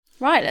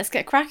Right, let's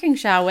get cracking,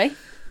 shall we?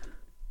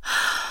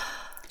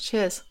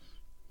 Cheers.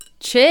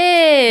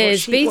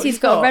 Cheers! What Beatty's you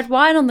got got? red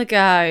wine on the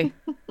go.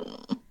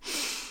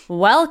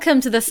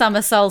 Welcome to the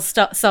summer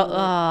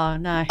oh,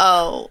 no.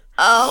 Oh.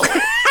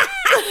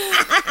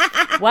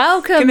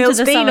 Welcome Camille's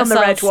to the been summer on the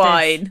red solstice.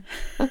 wine.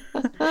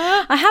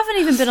 I haven't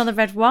even been on the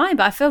red wine,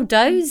 but I feel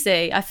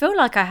dozy. I feel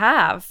like I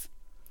have.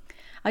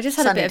 I just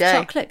had Sunny a bit day. of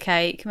chocolate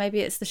cake. Maybe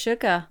it's the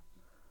sugar.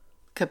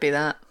 Could be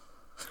that.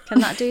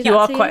 Can that do that You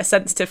are to quite a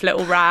sensitive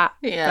little rat.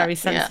 Yeah. Very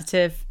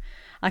sensitive.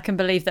 I can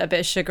believe that a bit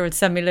of sugar would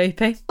send me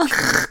loopy.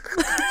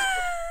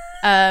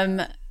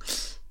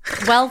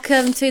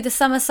 Welcome to the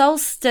summer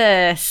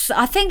solstice.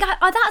 I think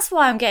that's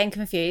why I'm getting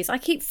confused. I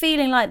keep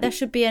feeling like it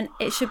should be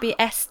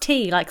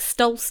ST, like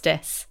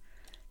stolstice.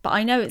 But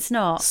I know it's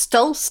not.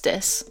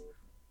 Solstice.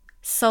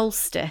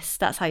 Solstice,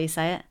 that's how you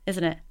say it,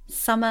 isn't it?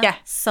 Summer Yeah.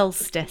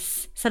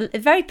 solstice. So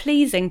it's very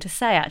pleasing to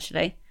say,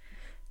 actually.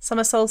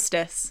 Summer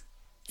solstice.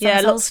 Summer Yeah,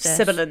 lots of solstice.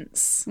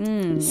 sibilance.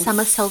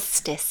 Summer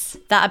solstice.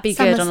 That'd be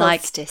Summer good on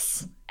like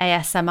solstice.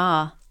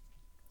 ASMR.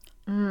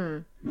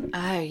 Oh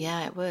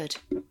yeah, it would.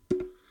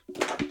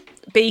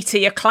 Beatty,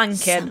 you're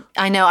clanking.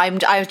 I know. I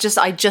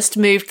just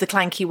moved the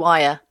clanky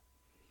wire.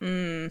 I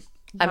moved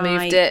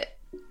Right. it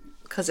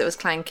because it was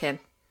clanking,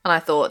 and I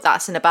thought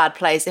that's in a bad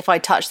place. If I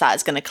touch that,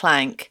 it's going to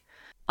clank.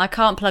 I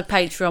can't plug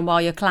Patreon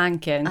while you're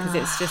clanking because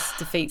it just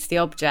defeats the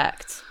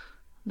object.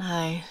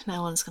 No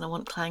one's going to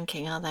want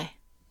clanking, are they?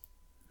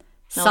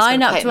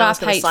 Sign up to our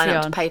Sign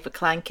up to Patreon. pay for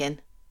clanking.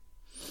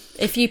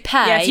 If you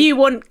pay, Yeah, if you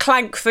want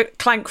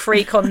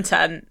clank-free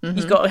content,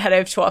 you've got to head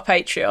over to our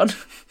Patreon.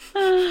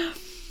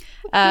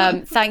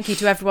 thank you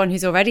to everyone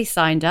who's already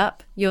signed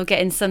up. You're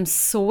getting some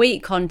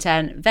sweet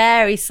content.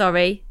 Very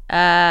sorry.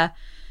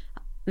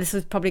 This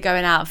was probably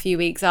going out a few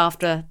weeks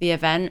after the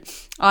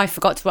event. I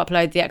forgot to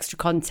upload the extra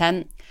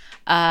content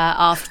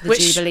after the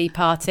Jubilee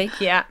party.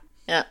 Yeah.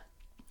 Yeah.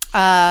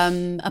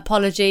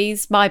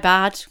 Apologies, my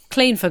bad.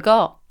 Clean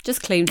forgot.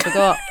 Just clean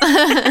forgot.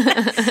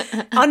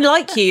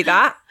 Unlike you,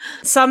 that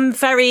some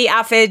very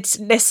avid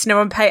listener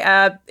on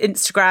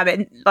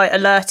Instagram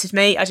alerted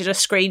me. I did a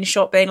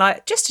screenshot being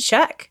like, just to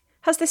check,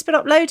 has this been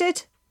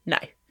uploaded? No.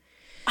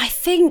 I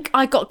think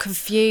I got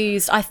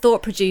confused. I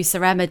thought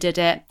producer Emma did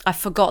it. I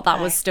forgot that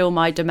was still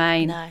my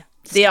domain. No.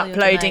 The Still your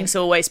uploading's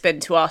always been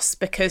to us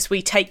because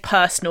we take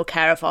personal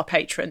care of our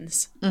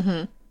patrons.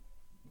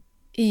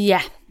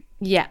 Yeah.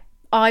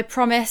 I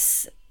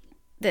promise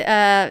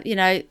that,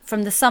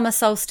 from the summer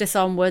solstice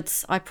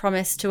onwards, I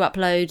promise to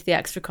upload the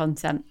extra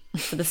content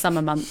for the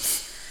summer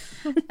months.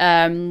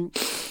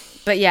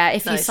 But yeah,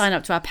 if you Nice. sign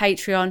up to our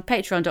Patreon,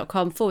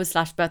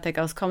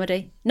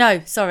 patreon.com/birthdayGirlsComedy. No,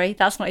 sorry,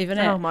 that's not even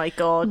it. Oh my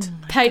God.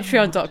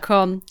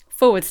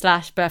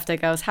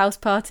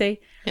 Patreon.com/birthdayGirlsHouseParty.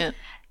 Yeah.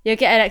 You'll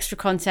get an extra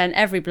content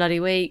every bloody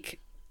week,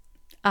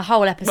 a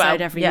whole episode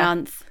Well, every yeah.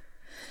 month.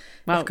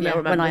 Well, Camille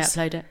yeah, when I remembers.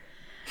 upload it.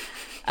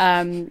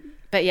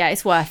 But yeah,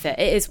 it's worth it.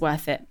 It is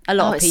worth it. A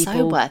lot of it's people.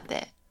 so worth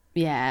it.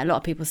 Yeah, a lot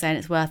of people saying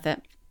it's worth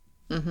it.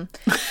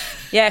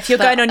 Yeah, if you're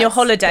going on your That's-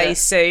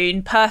 holidays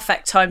soon,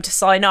 perfect time to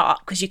sign up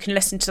because you can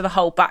listen to the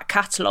whole back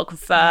catalogue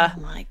of Oh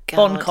my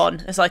God.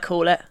 BonCon, as I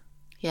call it.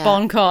 Yeah.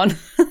 BonCon.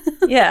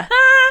 Yeah.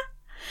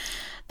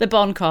 The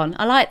BonCon.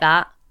 I like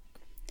that.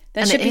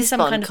 There And should it be is some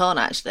Bon kind of Con,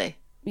 actually.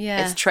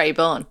 yeah. It's Trey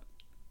Bon.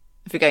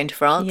 If you're going to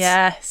France.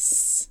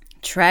 Yes.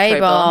 Trey Trey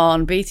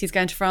Bon. BT's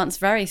going to France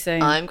very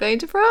soon. I'm going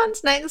to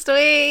France next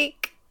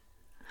week.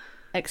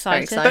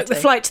 Excited. excited. Booked the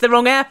flight to the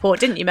wrong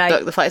airport, didn't you, mate?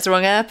 Booked the flight to the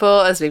wrong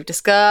airport, as we've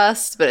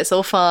discussed, but it's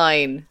all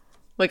fine.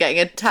 We're getting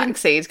a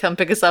taxi to come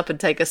pick us up and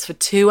take us for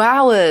 2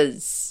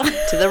 hours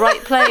to the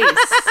right place.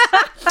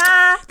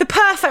 The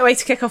perfect way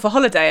to kick off a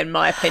holiday, in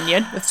my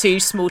opinion, with two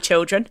small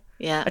children.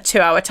 Yeah. A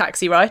 2-hour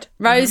taxi ride.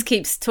 Rose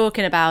keeps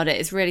talking about it.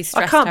 It's really I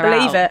stressed can't her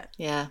believe out. it.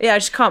 Yeah. Yeah, I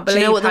just can't Do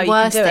believe you know what how the you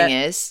worst can do thing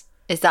it. is?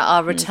 Is that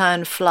our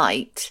return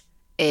flight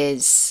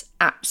is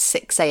at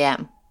 6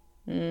 a.m.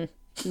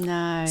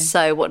 No.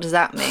 So what does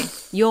that mean?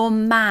 You're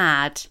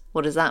mad.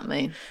 What does that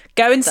mean?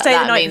 Go and stay the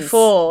that night means-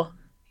 before.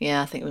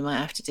 Yeah, I think we might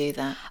have to do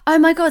that. Oh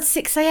my God,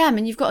 6 a.m.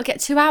 and you've got to get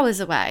 2 hours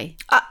away.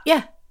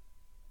 Yeah.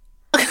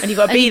 And you've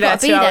got to And be you've there got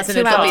to 2 be there hours in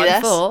 2 hours advance.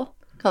 Yes. before.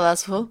 Oh,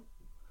 that's full.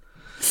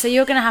 So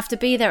you're going to have to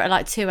be there at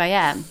like 2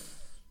 a.m.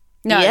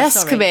 No, Yes,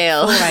 sorry,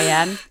 Camille. 4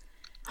 a.m.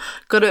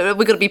 We're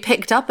going to be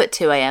picked up at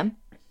 2 a.m.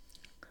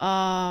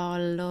 Oh,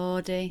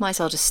 Lordy. Might as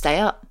well just stay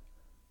up.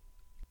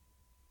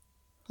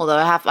 Although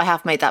I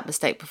have made that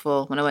mistake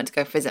before when I went to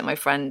go visit my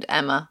friend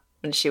Emma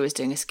when she was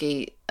doing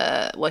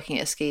working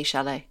at a ski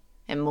chalet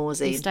in You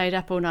Morsey. stayed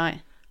up all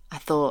night. I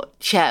thought,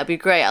 yeah, it'd be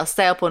great. I'll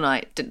stay up all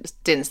night.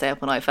 Didn't stay up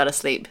all night. Fell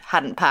asleep.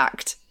 Hadn't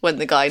packed when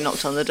the guy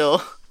knocked on the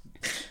door.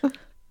 Had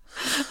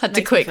to Makes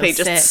me quickly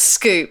feel just sick.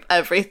 scoop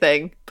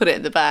everything, put it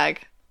in the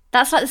bag.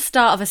 That's like the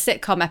start of a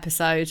sitcom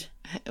episode.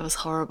 It was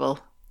horrible.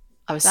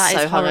 I was That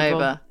so is horrible.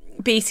 hungover.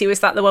 BT, was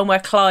that the one where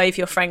Clive,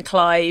 your friend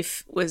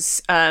Clive,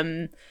 was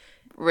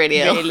Really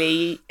ill.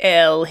 really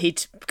ill?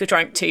 He'd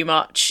drank too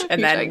much, and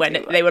He then drank when too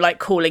much. they were like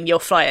calling your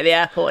flight at the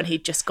airport, and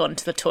he'd just gone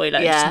to the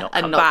toilet Yeah, and just not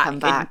and come not back. come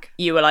back.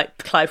 And you were like,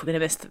 Clive, we're gonna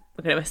miss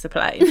the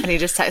plane. And he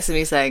just texted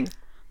me saying,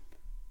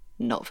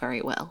 not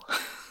very well.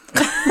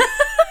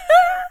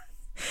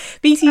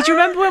 BT, do you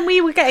remember when we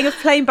were getting a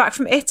plane back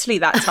from Italy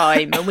that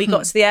time and we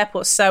got to the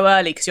airport so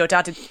early because your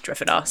dad had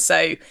driven us,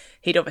 so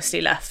he'd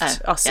obviously left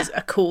us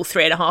a cool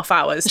 3.5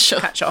 hours to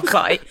catch our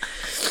flight.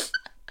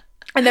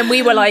 And then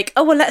we were like,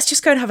 oh, well, let's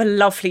just go and have a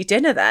lovely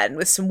dinner then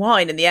with some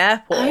wine in the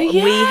airport. Oh, And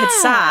we had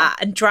sat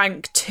and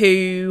drank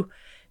 2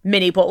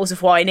 mini bottles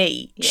of wine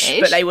each, Yes.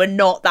 but they were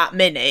not that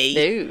mini.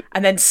 No.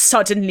 And then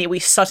we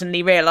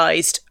suddenly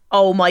realised,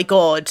 oh my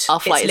God, Our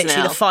flight it's is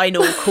literally now. the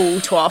final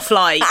call to our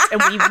flight.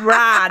 And we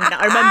ran,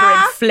 I remember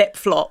in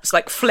flip-flops,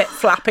 like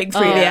flip-flapping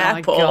through the Oh my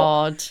airport.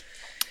 God.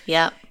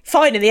 Yeah.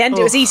 Fine, in the end,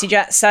 it was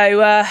EasyJet,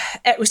 so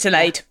it was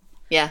delayed.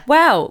 Yeah.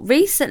 Well,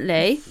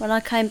 recently, when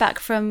I came back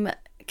from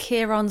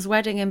Kieran's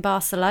wedding in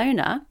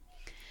Barcelona,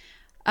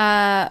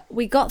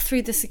 we got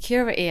through the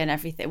security and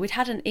everything. We'd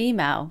had an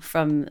email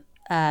from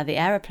the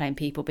aeroplane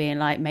people being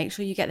like, make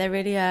sure you get there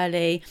really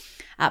early.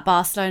 At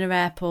Barcelona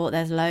airport,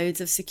 there's loads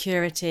of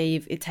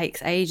security. It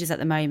takes ages at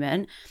the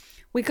moment.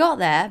 We got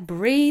there,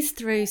 breezed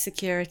through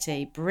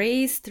security,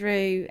 breezed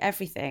through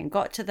everything,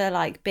 got to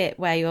the bit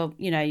where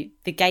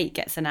the gate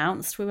gets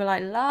announced. We were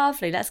like,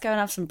 lovely, let's go and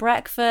have some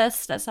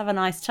breakfast. Let's have a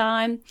nice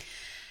time.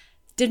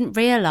 Didn't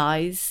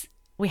realise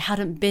we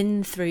hadn't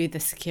been through the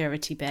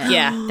security bit.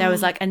 Yeah. There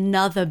was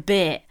another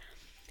bit.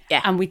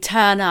 Yeah. And we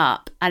turn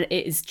up and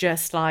it is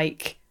just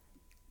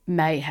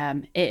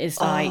mayhem. It is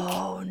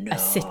a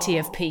city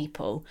of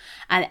people,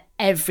 and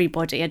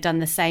everybody had done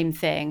the same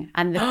thing,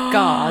 and the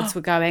guards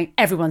were going,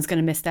 everyone's going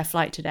to miss their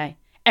flight today.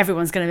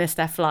 Everyone's going to miss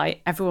their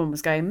flight. Everyone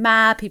was going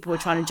mad. People were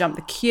trying to jump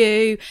the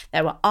queue.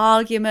 There were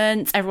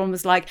arguments. Everyone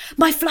was like,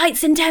 my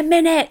flight's in 10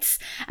 minutes.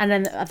 And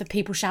then the other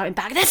people shouting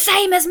back, the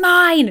same as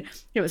mine.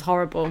 It was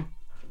horrible.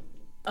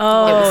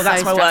 Oh, It was that's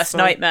so my worst stressful.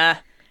 nightmare.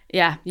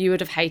 Yeah, you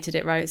would have hated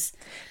it, Rose.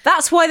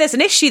 That's why there's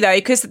an issue though,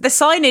 because the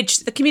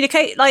signage, the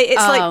communicate,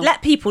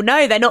 let people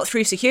know they're not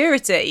through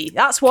security.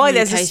 That's why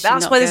there's Communication,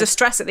 not there's a good.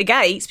 stress at the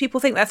gates. People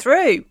think they're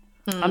through.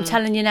 I'm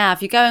telling you now,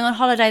 if you're going on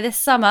holiday this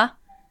summer,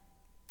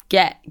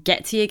 get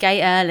to your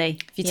gate early.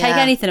 If you take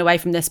Yeah. anything away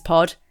from this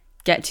pod,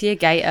 get to your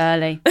gate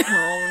early.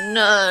 Oh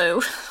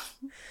no.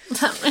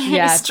 That really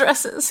Yeah.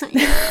 stresses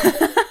me.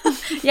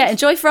 Yeah,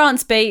 enjoy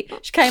France Beat.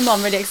 She came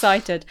on really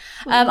excited.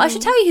 I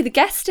should tell you who the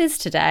guest is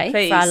today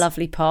Please. for our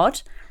lovely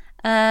pod.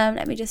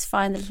 Let me just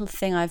find the little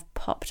thing I've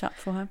popped up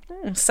for her.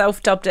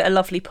 Self-dubbed it a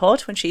lovely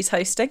pod when she's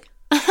hosting.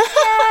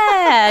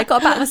 Yeah, got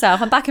to back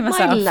myself. I'm backing My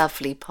myself.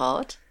 lovely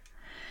pod.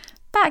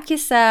 Back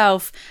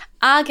yourself.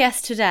 Our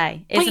guest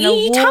today is But an you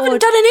award.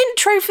 haven't done an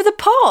intro for the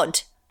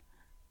pod.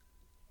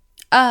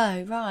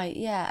 Oh, right.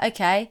 Yeah,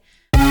 okay.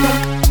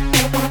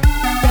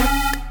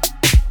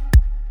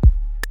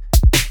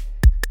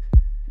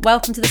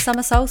 Welcome to the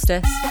summer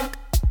solstice.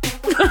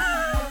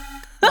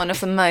 One of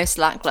the most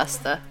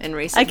lackluster in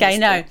recent Okay,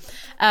 history.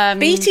 no.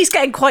 BT's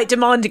getting quite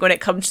demanding when it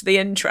comes to the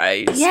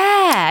intros.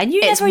 Yeah, and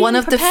you It's never one even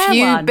of the prepare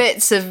few one.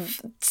 bits of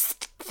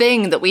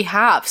thing that we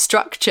have,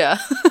 structure.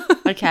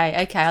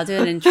 Okay, I'll do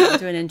an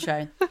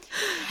intro.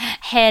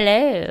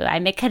 Hello,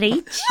 I'm a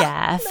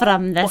creature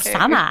from the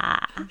summer.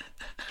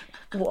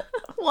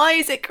 Why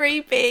is it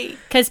creepy?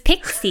 Because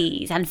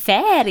pixies and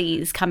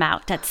fairies come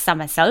out at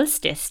summer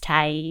solstice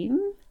time.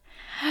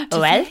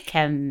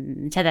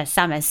 Welcome to the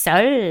summer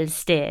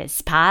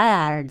solstice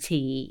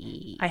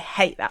party. I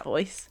hate that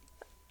voice.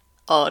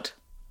 Odd.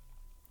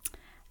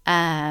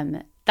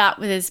 That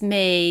was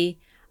me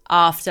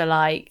after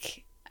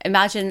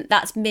imagine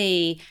that's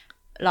me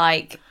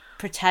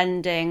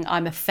pretending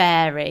I'm a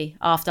fairy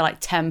after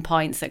 10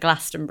 pints at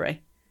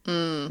Glastonbury.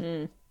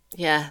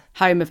 Yeah,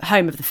 Home of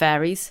the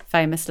fairies,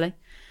 famously.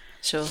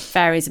 sure.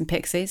 Fairies and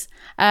pixies.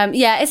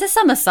 Yeah, it's a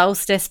summer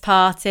solstice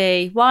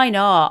party. Why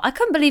not? I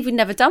couldn't believe we'd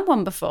never done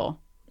one before.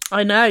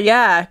 I know,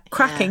 yeah.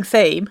 Cracking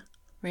theme.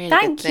 Really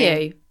Thank good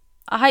thing. you.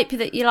 I hope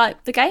that you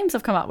like the games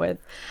I've come up with.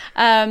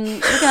 We're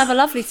going to have a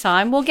lovely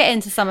time. We'll get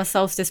into summer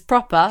solstice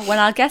proper when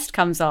our guest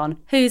comes on.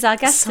 Who's our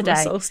guest Summer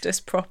today? solstice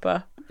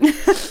proper.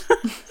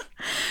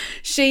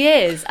 She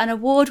is an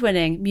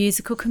award-winning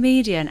musical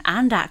comedian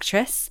and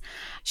actress.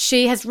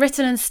 She has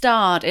written and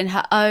starred in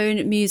her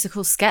own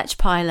musical sketch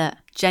pilot,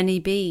 Jenny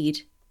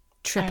Bede,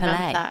 I remember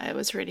AAA. that. It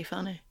was really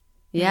funny.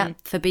 Yeah,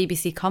 for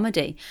BBC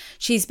Comedy.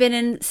 She's been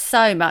in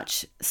so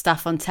much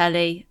stuff on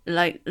telly,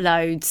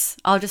 loads.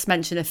 I'll just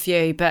mention a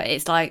few, but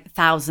it's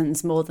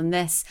thousands more than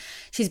this.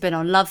 She's been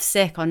on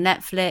Lovesick on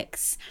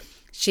Netflix.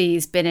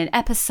 She's been in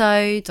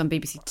episodes on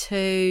BBC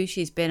Two.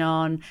 She's been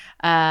on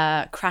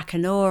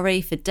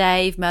Krakenori for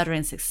Dave, Murder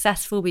and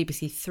Successful,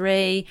 BBC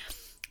Three.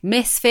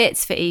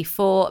 Misfits for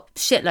E4,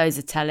 shitloads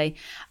of telly,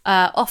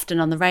 often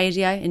on the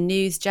radio, in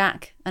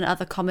Newsjack and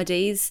other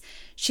comedies.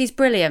 She's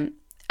brilliant.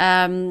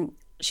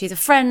 She's a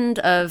friend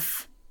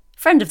of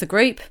the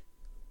group.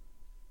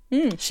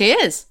 She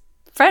is.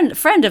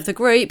 Friend of the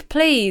group.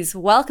 Please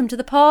welcome to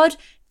the pod,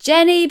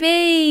 Jenny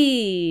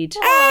Bede.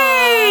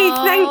 Hey,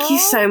 thank you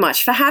so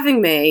much for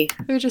having me.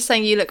 We were just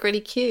saying you look really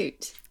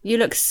cute. You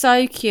look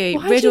so cute,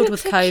 Why do you riddled look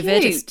with so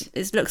COVID. cute?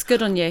 It looks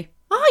good on you.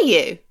 Are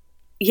you?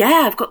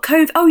 yeah, I've got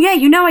COVID. Oh, yeah,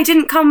 I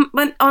didn't come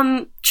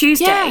on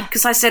Tuesday Yeah.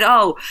 because I said,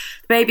 the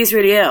baby's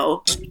really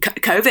ill.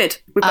 COVID.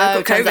 We both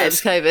got turns out it COVID.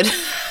 was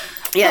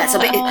COVID. Yeah, so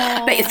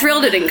I bet you're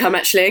thrilled I didn't come,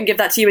 actually, and give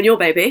that to you and your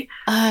baby.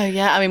 Oh,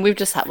 yeah. I mean, we've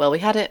just had, we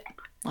had it.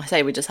 I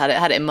say we just had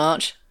it in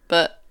March,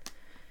 but.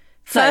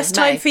 First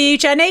No, May. time for you,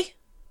 Jenny?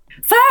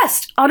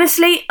 First,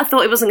 honestly, I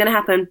thought it wasn't going to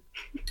happen.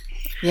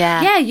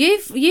 Yeah. Yeah,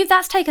 you've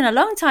that's taken a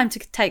long time to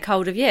take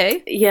hold of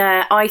you.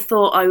 Yeah, I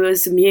thought I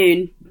was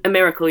immune. A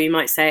miracle, you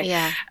might say.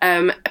 Yeah.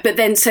 But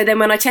then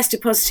when I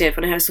tested positive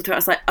when I had a sore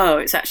throat, I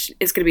was like,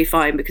 it's going to be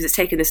fine because it's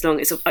taken this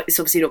long. It's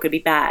obviously not going to be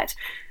bad.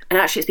 And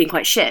actually, it's been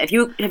quite shit.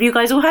 Have you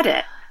guys all had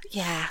it?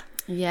 Yeah.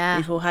 Yeah.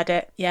 We've all had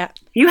it, yeah.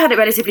 You had it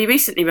relatively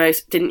recently,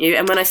 Rose, didn't you?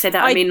 And when I say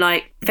that, I mean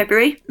like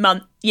February.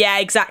 Month. Yeah,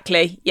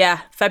 exactly.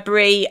 Yeah,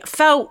 February.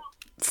 Felt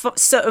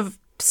sort of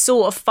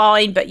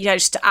fine, but,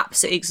 just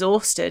absolutely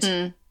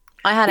exhausted.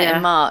 I had it Yeah.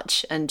 in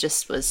March and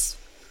just was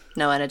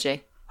no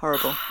energy.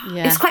 Horrible.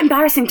 Yeah. It's quite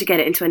embarrassing to get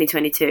it in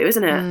 2022,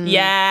 isn't it?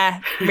 Yeah,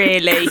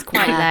 really.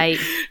 quite late.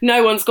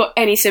 No one's got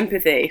any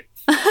sympathy.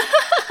 What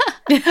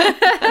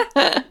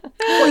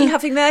are you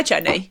having there,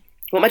 Jenny?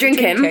 What am I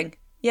drinking?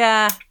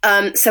 Yeah.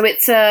 So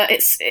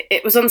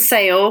it was on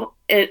sale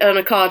on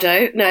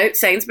Ocado. No,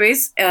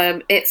 Sainsbury's.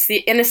 It's the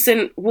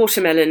innocent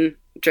watermelon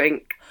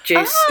juice.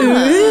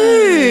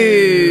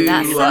 Ooh.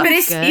 That sounds But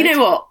it's good. you know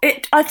what?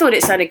 I thought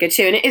it sounded good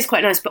too, and it is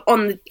quite nice. But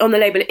on the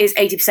label, it is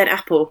 80%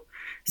 apple.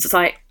 So it's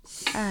like,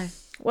 Oh.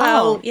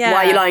 Well, yeah.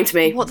 why are you lying to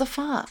me? What the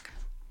fuck?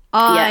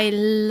 I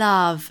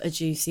love a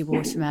juicy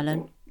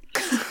watermelon.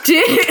 Do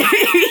you?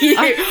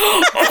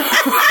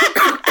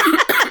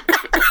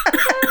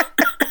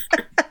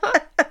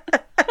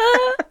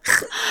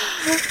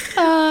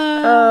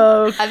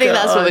 Oh, I think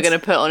that's what we're going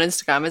to put on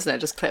Instagram, isn't it?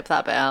 Just clip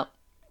that bit out.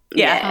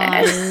 Yeah.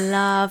 I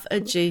love a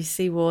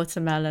juicy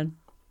watermelon.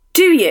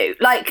 Do you?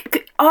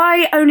 Like,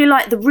 I only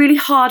like the really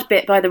hard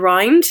bit by the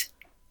rind.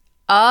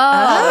 Oh,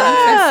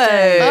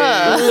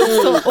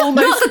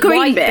 almost Not the green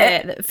white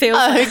bit. that feels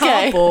like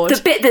okay. cardboard.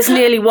 The bit that's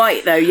nearly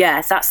white, though,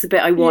 yes, that's the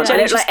bit I want. I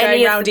Jenny's don't just like any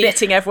going of around the bit.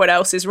 eating everyone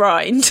else's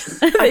rind.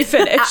 They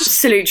finished.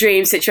 Absolute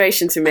dream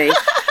situation to me.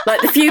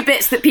 Like the few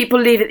bits that people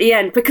leave at the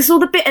end, because all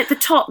the bit at the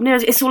top,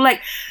 it's all like,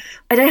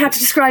 I don't know how to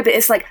describe it.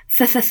 It's like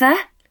th.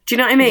 Do you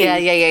know what I mean? Yeah.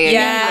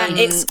 Yeah,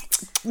 it's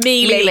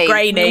mealy, Mealy.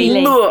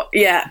 grainy. Ugh,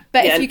 yeah.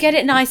 But yeah. if you get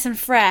it nice and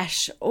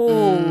fresh,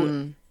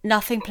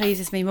 nothing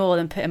pleases me more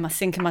than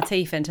sinking my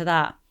teeth into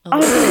that. Oh,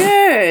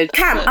 good.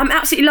 Cam, I'm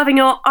absolutely loving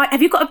your.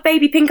 Have you got a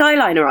baby pink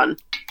eyeliner on?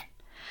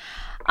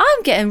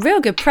 I'm getting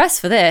real good press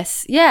for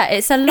this. Yeah,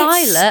 it's a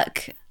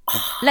lilac.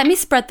 Let me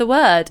spread the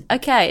word.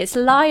 Okay, it's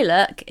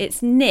lilac.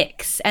 It's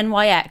NYX,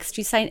 NYX.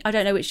 Do you say? I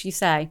don't know which you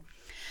say.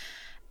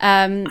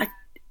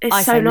 It's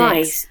I so say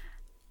nice.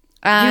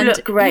 And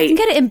look great. You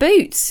can get it in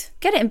Boots.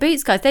 Get it in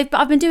Boots, guys.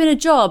 I've been doing a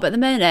job at the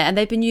minute, and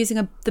they've been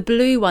using the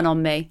blue one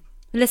on me.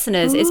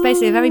 Listeners, it's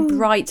basically a very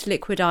bright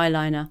liquid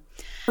eyeliner.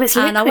 Oh, it's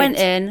And I liquid. went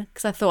in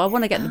because I thought I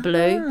want to get the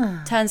blue.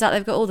 Turns out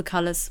they've got all the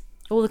colours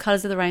of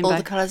the rainbow. All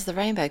the colours of the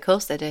rainbow. Of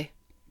course they do.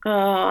 Oh,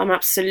 I'm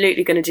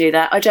absolutely going to do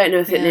that. I don't know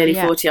if at nearly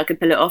 40 I could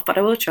pull it off, but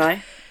I will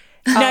try.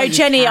 No, you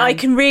Jenny, can. I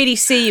can really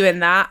see you in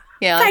that.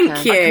 Yeah. Thank I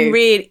can. you. I can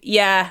really,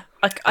 yeah.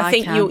 I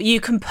think can. you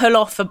can pull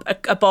off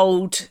a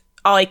bold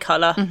eye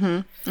colour.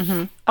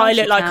 I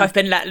look like can. I've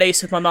been let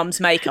loose with my mum's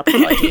makeup if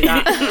I do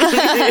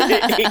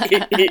that.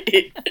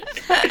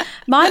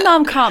 My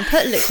mum can't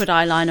put liquid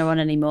eyeliner on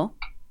anymore.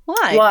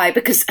 Why? Why?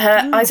 Because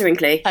her eyes are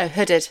wrinkly. Oh,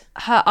 hooded.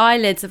 Her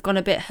eyelids have gone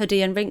a bit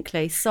hoodie and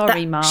wrinkly.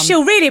 Sorry, mum.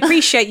 She'll really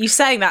appreciate you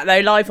saying that though,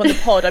 live on the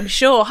pod, I'm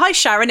sure. Hi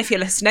Sharon, if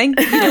you're listening.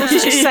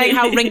 She's just saying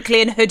how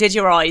wrinkly and hooded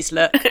your eyes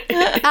look.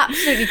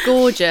 Absolutely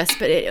gorgeous,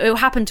 but it will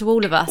happen to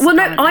all of us. Well,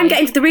 no, apparently. I'm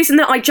getting to the reason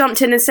that I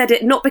jumped in and said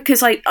it, not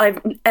because I've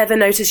ever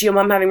noticed your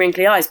mum having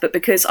wrinkly eyes, but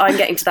because I'm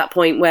getting to that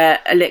point where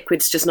a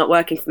liquid's just not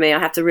working for me. I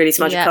have to really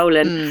smudge Yeah. a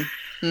colon.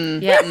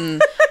 Yeah.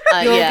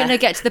 You're yeah. going to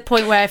get to the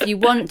point where if you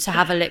want to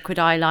have a liquid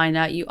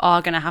eyeliner, you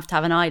are going to have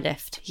an eye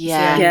lift. It's the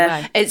Yeah. only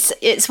Yeah. way.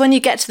 It's when you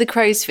get to the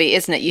crow's feet,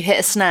 isn't it? You hit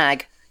a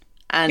snag,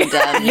 and and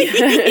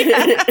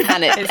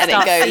it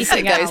starts goes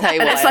seeping out.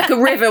 haywire. And it's like a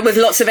river with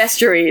lots of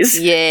estuaries.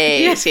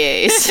 yes.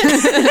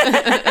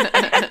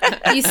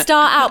 You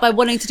start out by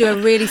wanting to do a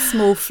really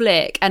small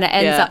flick, and it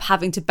ends Yeah. up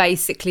having to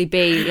basically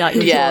be like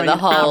you're Yeah, drawing the an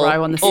whole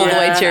arrow on the all the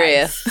side. way to your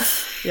ear.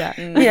 Yeah.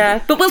 Yeah.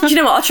 But, well, do you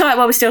know what? I'll try it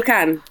while we still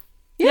can.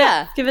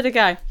 Yeah. Give it a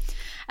go.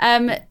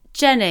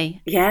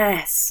 Jenny,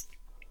 Yes.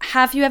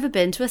 have you ever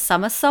been to a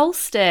summer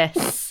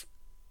solstice?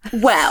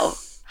 Well,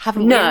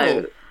 Haven't we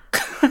no.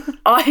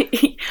 all?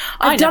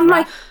 I've done never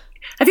like.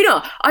 Have you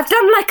not? I've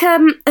done like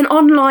an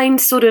online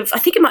sort of. I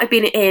think it might have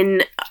been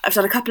in. I've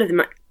done a couple of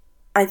them.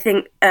 I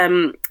think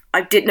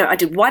I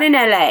did one in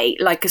LA,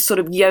 like a sort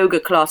of yoga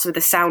class with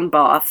a sound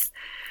bath.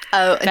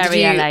 Oh, and Very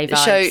did you LA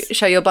vibes.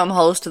 show your bum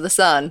holes to the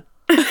sun?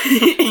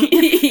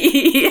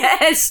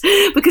 Yes,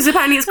 because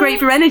apparently it's great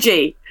for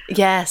energy.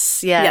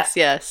 Yes. Yeah.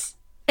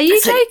 Are Are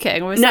you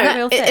joking, or is that a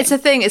real thing? It's a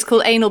thing. It's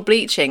called anal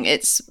bleaching.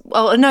 It's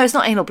no, it's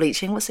not anal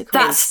bleaching. What's it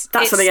called? That's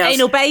It's something else.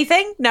 anal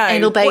bathing? No.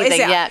 Anal What is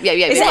bathing. it? Yeah.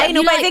 Is yeah. it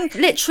anal You, like,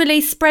 bathing?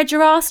 literally spread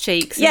your ass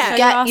cheeks. And Yeah. show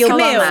Get your your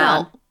bum asshole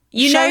out.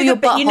 You Show know your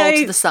the- you butthole know-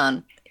 to the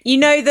sun. You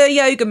know the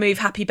yoga move,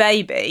 Happy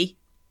Baby?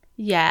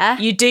 Yeah.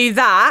 You do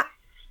that.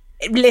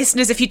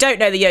 Listeners, if you don't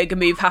know the yoga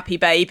move, Happy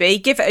Baby,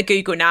 give it a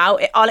Google now.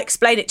 I'll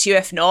explain it to you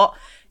if not.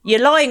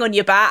 You're lying on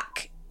your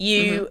back.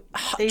 You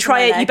These try are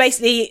my it. You legs.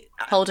 basically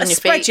Hold on your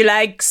spread feet. your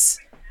legs,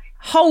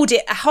 hold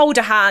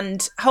a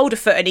hand, hold a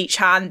foot in each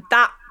hand.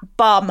 That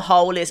bum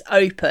hole is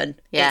open.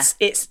 Yeah.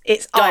 It's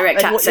Direct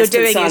up. And what access you're to the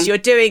doing sun. is you're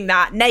doing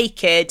that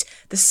naked.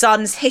 The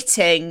sun's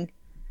hitting.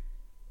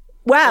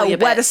 Well, your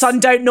where the bits. sun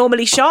don't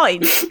normally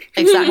shine.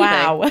 Exactly.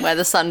 Wow. Where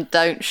the sun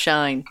don't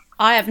shine.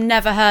 I have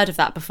never heard of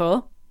that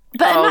before.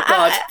 But Oh,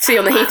 God. See you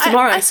on the heat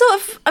tomorrow.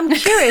 I'm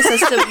curious as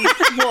to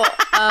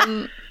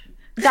what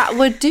that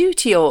would do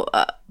to your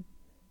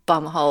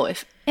bum hole.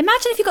 If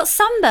Imagine if you got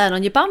sunburn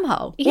on your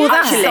bumhole. Well,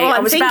 that's Actually, what I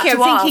I'm was thinking.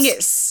 about to I'm thinking ask.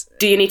 it's.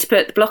 Do you need to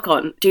put the block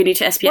on? Do you need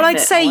to SPF Well, I'd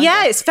it? say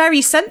yeah. It's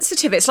very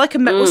sensitive. It's like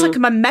it's like a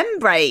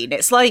membrane.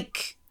 It's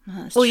like.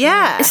 Well,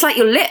 yeah. It's like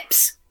your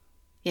lips.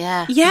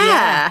 yeah,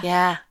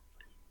 Yeah.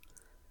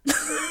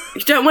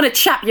 You don't want to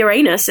chap your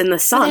anus in the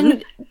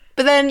sun.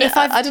 But then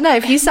I don't know,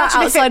 if you sat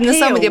Imagine if it outside in the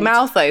sun with your peeled.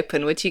 mouth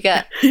open, would you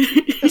get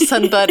a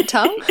sunburned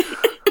tongue?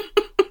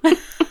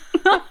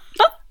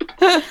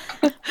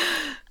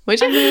 Would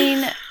you? I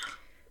mean,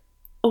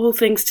 All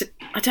things to...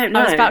 I don't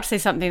know. I was about to say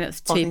something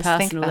that's too things to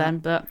think personal about. then,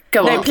 but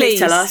Go No, on, please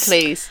tell us.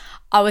 Please.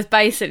 I was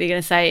basically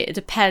going to say it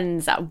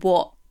depends at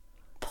what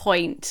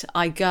point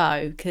I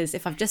go, because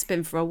if I've just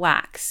been for a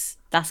wax,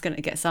 that's going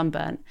to get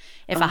sunburnt.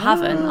 If I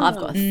haven't, I've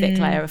got a thick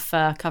layer of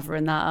fur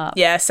covering that up.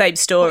 Yeah, same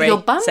story.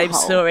 Your bum Same hole?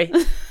 story.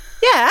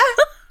 Yeah.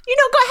 You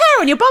not got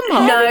hair on your bum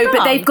hole? No, but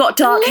bum. they've got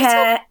dark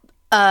hair.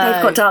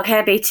 They've got dark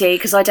hair, BT,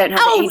 because I don't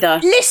have it either.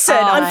 Listen,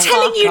 I'm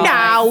telling you fuck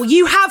now,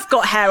 you have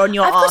got hair on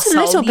your I've got a arsehole.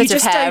 little You bit of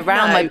just hair don't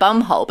around know. my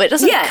bum hole, but it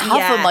doesn't Yeah. cover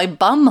Yeah. my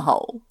bum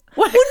hole.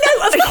 Well,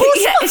 no, of course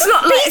Yeah, not. it's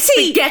not like a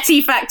BT.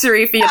 spaghetti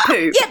factory for your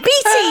poop. Yeah,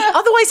 BT.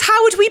 Otherwise,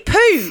 how would we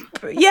poop?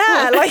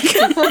 Yeah, like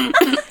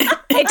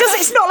it does.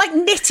 It's not like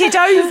knitted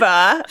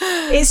over.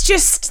 It's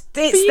just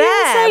it's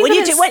there when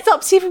you do. it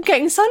stops you from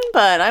getting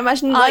sunburn. I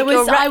imagine like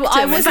your rectum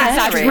I was is hairy.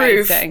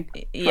 exaggerating.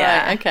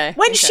 Yeah. Right, okay.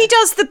 When she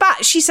does the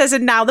back, she says,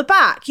 "And now the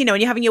back." You know,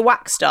 when you're having your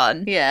wax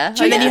done. Yeah.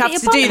 And then you have to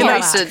do the You have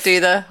most to do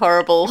the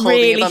horrible holding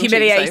your really bum cheeks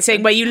humiliating,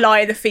 open. where you lie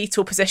in the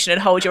fetal position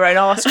and hold your own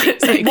arse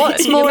cheeks open.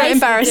 What's You're more basically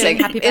embarrassing? doing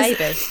Happy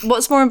Baby.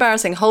 What's more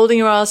embarrassing, holding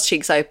your ass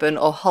cheeks open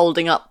or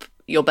holding up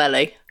your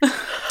belly?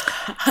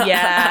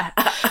 Yeah,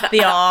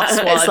 the arse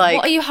one. It's like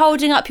What are you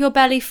holding up your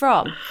belly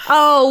from?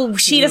 Oh,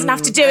 she doesn't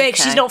have to do it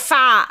 'cause okay. she's not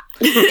fat.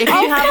 if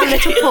you have a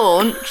little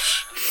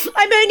paunch,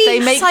 I'm only They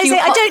make exercising. you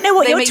I don't know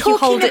what they you're make you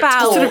hold talking it about.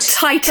 taut. Sort of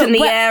tighten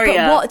the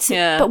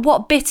area. But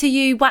what bit are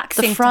you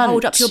waxing to front.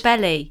 hold up your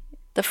belly?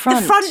 the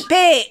front. The front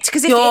bit,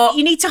 because Your-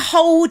 you need to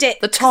hold it.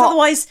 The 'cause top.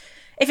 Otherwise,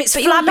 if it's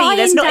But you're flabby,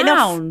 there's not lying enough.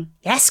 down.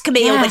 Yes,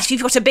 Camille, Yeah. but if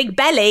you've got a big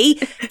belly,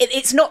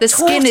 it's not The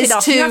taut skin is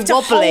enough. too You have to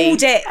wobbly.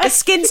 hold it. The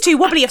skin's too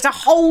wobbly. You have to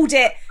hold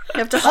it. You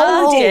have to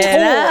Hold it Fucking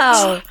taut.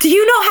 hell. Do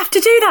you not have to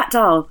do that,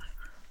 doll?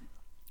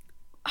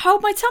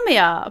 Hold my tummy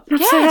up. I'm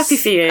so happy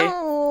for you.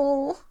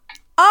 Oh.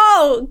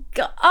 Oh,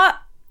 God.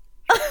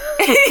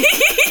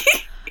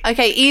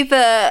 Okay,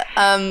 either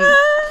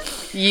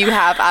you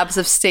have abs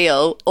of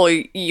steel or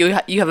you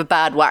have a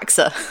bad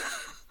waxer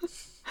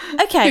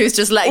Okay. who's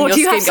just letting Or your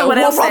do you skin have go. someone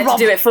else "Wop, there wop,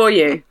 to do wop." it for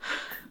you?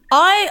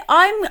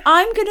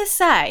 I'm gonna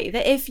say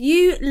that if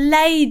you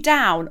lay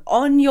down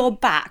on your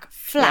back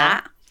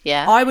flat,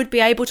 Yeah. I would be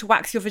able to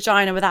wax your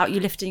vagina without you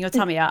lifting your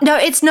tummy up. No,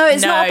 it's not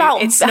No,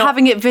 about it's not.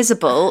 having it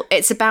visible.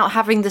 It's about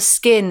having the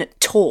skin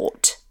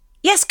taut.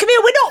 Yes,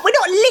 Camille, we're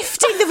not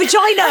lifting the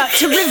vagina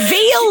to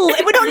reveal.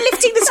 We're not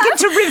lifting the skin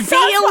to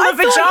reveal the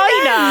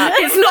vagina.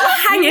 It's not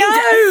hanging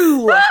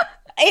down. No.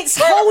 It's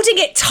holding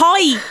it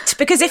tight,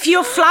 because if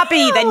you're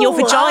flabby, then your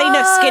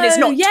vagina skin is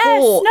not yes,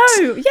 taut.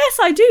 No, yes,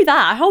 I do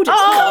that. I hold it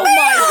Oh taut.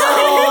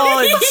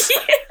 my god!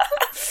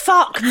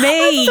 Fuck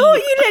me! I thought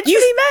you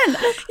literally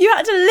meant you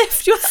had to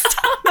lift your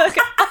stomach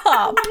up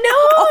off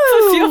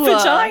of your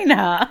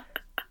vagina.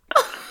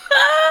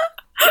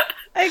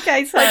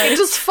 Okay, so It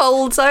just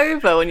folds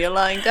over when you're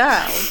lying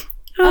down.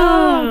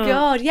 oh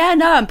god, yeah,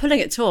 no, I'm pulling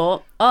it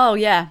taut. Oh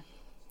yeah,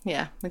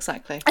 Yeah,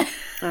 exactly.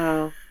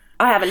 Oh,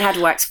 I haven't had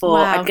wax for,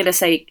 Wow. I'm going to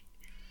say,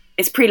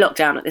 it's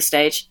pre-lockdown at this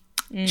stage.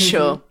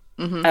 Sure.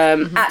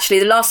 Actually,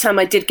 the last time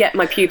I did get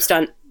my pubes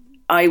done,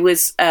 I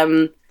was,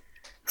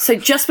 so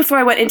just before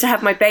I went in to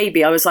have my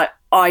baby, I was like,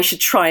 I should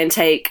try and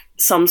take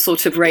some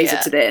sort of razor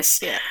Yeah. to this,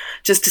 Yeah.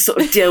 just to sort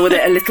of deal with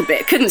it a little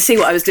bit. Couldn't see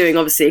what I was doing,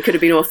 obviously. It could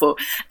have been awful.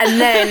 And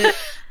then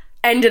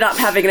ended up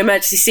having an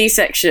emergency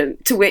C-section,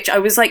 to which I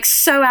was like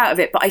so out of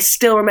it, but I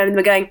still remember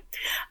them going,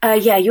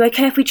 yeah, you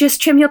okay if we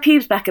just trim your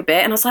pubes back a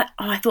bit? And I was like,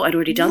 oh, I thought I'd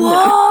already done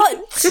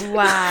that.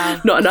 wow.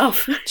 Not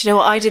enough. Do you know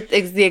what? I did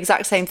the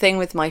exact same thing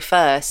with my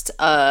first.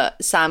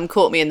 Sam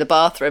caught me in the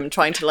bathroom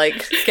trying to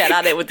like get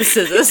at it with the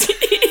scissors.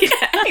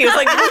 He was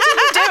like, what are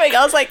you doing?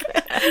 I was like,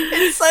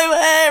 It's so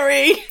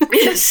hairy.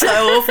 It's so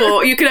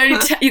awful. You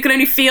can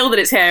only feel that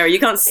it's hairy. You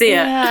can't see it.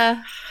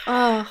 Yeah.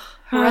 Oh,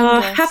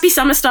 horrendous. Happy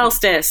summer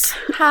solstice.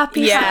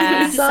 Happy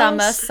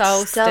summer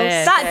solstice.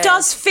 that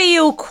does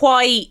feel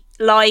quite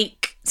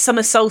like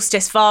summer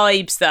solstice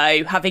vibes,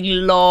 though, having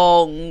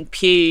long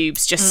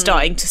pubes just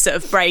starting to sort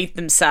of braid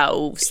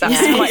themselves. That's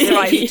quite the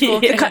right.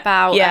 Talking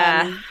about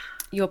Yeah.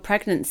 your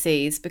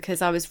pregnancies,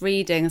 because I was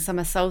reading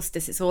summer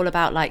solstice, it's all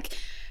about like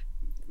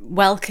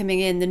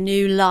welcoming in the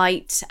new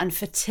light and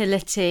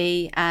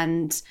fertility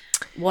and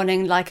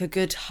wanting like a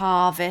good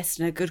harvest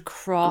and a good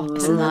crop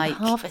and like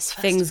harvest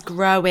things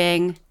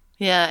growing.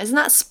 Yeah, isn't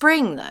that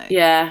spring though?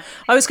 Yeah.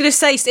 I was going to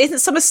say, isn't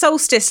summer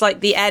solstice like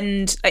the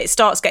end? It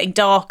starts getting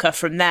darker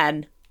from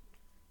then.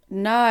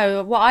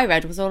 No, what I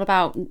read was all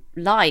about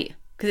light,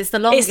 because it's the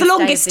longest It's the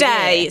longest day. Of the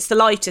day. year. It's the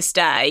lightest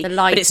day. The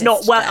but it's not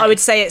lightest well. day. I would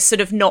say it's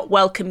sort of not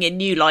welcoming in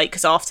new light,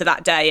 because after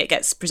that day it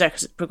gets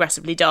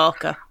progressively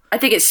darker. I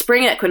think it's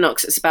spring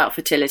equinox. It's about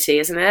fertility,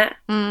 isn't it?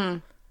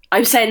 I'm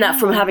saying that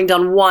from having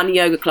done one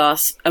yoga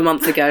class a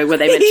month ago where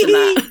they mentioned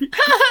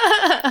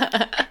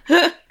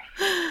that.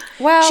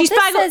 Well, She's this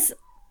bang on- says,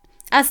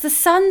 as the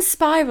sun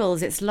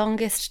spirals its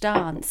longest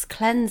dance,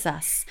 cleanse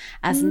us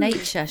as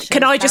nature shows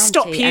Can I just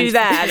stop bounty you and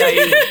there,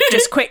 though,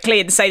 just quickly,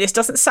 and say this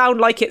doesn't sound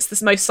like it's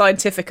the most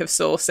scientific of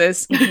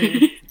sources?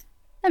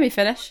 Let me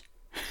finish.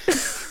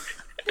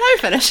 No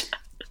finish.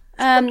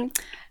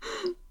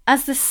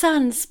 As the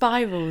sun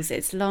spirals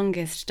its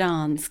longest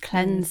dance,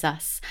 cleanse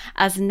us.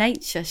 As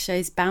nature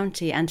shows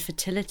bounty and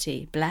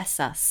fertility, bless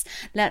us.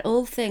 Let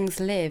all things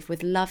live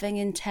with loving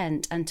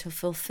intent and to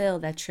fulfill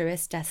their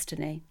truest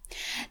destiny.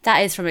 That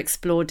is from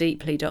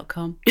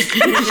exploredeeply.com.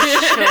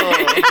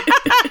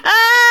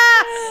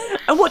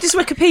 And what does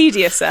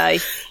Wikipedia say?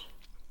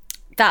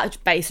 That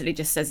basically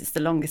just says it's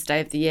the longest day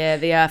of the year.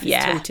 The Earth is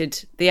Yeah.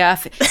 tilted.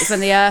 It's when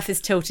the Earth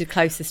is tilted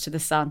closest to the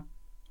sun.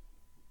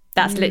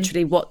 That's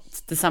literally what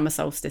the summer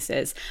solstice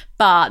is.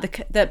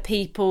 But that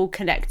people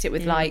connect it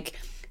with like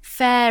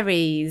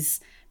fairies,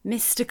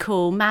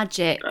 mystical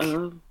magic.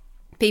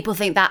 People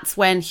think that's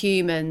when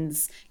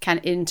humans can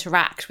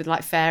interact with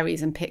like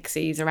fairies and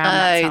pixies around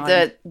that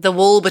time. the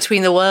wall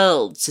between the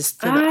worlds. Just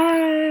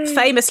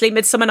Famously,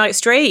 Midsummer Night's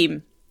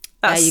Dream.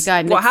 That's you go,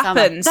 what Midsummer.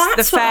 happens. That's the what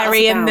that's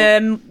fairy and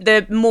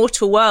the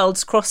mortal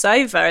worlds cross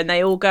over, and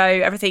they all go.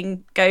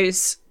 Everything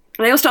goes.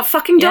 And they all start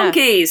fucking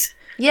donkeys.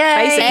 Yay!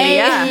 Basically,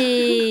 yeah.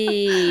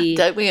 Hey.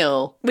 Don't we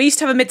all? We used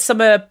to have a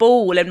midsummer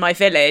ball in my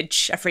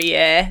village every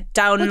year.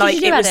 Down What like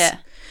did you do it was. at it?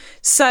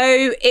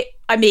 So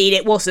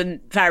it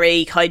wasn't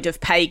very kind of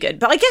pagan,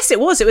 but I guess it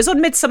was. It was on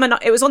midsummer.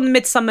 It was on the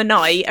midsummer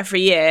night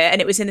every year,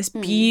 and it was in this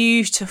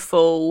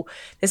beautiful.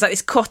 There's like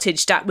this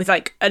cottage with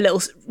like a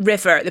little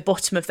river at the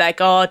bottom of their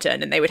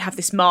garden, and they would have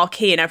this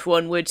marquee, and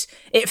everyone would.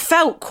 It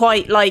felt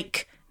quite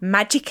like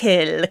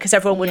magical because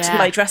everyone would Yeah.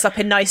 like dress up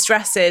in nice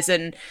dresses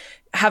and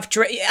have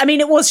I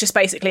mean, it was just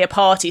basically a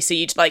party. So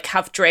you'd like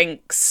have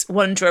drinks,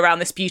 wander around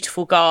this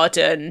beautiful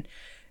garden,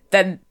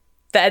 then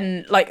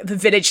like the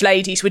village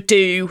ladies would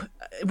do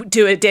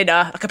a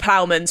dinner, like a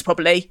ploughman's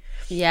probably,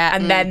 Yeah.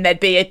 and then there'd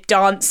be a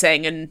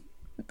dancing and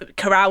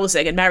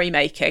carousing and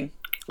merrymaking.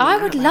 I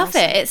would love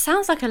it. It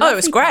sounds like a lovely it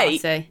was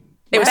great. party.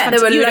 It was bet there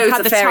were fantastic. You'd have loads had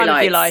of the fairy time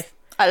of your lights. life.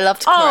 I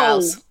loved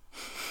carouse.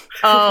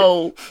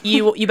 Oh,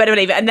 you better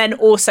believe it. And then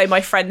also my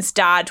friend's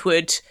dad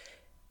would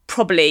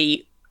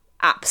probably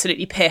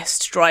absolutely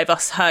pissed drive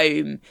us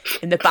home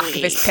in the back of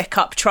his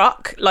pickup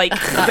truck, like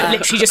but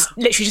literally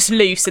just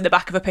loose in the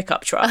back of a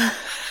pickup truck.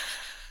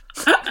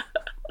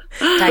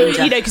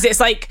 Danger. You know, because it's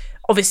like,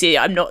 obviously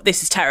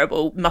this is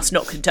terrible, must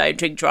not condone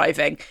drink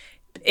driving.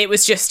 It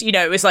was just,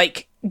 it was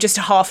like just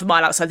a half a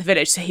mile outside the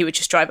village, so he would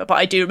just drive up. But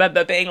I do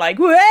remember being like,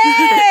 way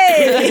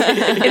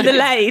in the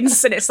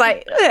lanes, and it's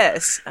like,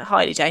 it's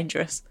highly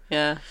dangerous.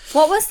 Yeah.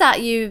 What was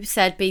that you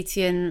said,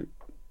 Beatty and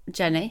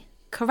Jenny?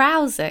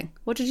 Carousing.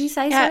 What did you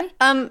say, Yeah.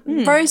 sorry?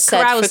 Rose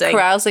said carousing. for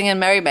carousing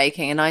and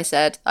merrymaking, and I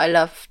said I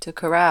love to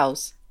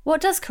carouse.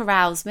 What does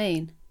carouse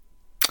mean?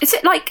 Is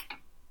it like...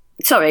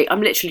 Sorry,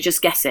 I'm literally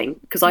just guessing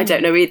because I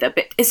don't know either.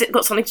 But is it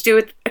got something to do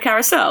with a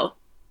carousel?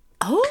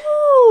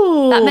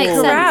 Oh, That makes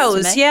sense.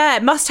 Carouse, to me. yeah,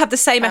 it must have the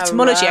same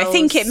etymology. I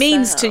think it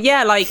means to,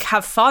 like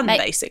have fun,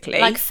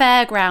 basically. Like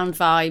fairground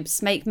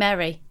vibes, make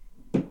merry.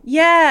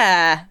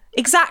 Yeah,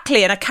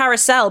 exactly. And a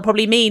carousel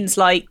probably means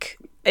like,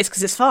 it's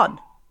because it's fun.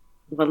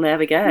 Well, there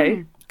we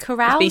go.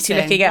 Carousing. Beatty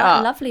looking it What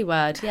up. a lovely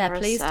word. Yeah,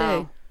 please do.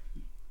 Carousel.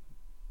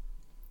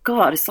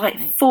 God, it's like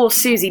 4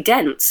 Susie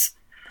Dents.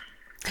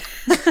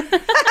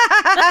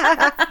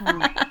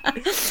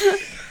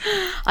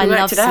 I love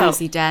worked it out.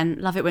 Susie Dent.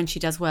 Love it when she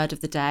does word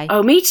of the day.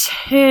 Oh, me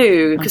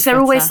too. Because they're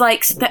Twitter. always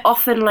like, they're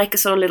often like a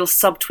sort of little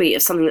subtweet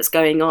of something that's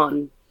going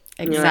on.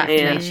 Exactly.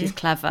 Yeah. She's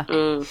clever.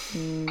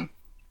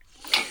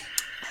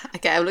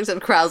 Okay, I looked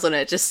up carouse on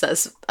it. It just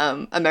says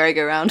a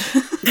merry-go-round.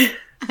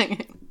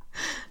 Hang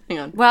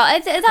on. Well,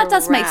 that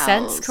does make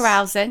sense. Carouse.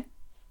 Carousing.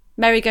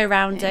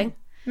 Merry-go-rounding.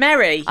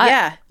 Merry,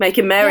 yeah.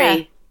 Making merry.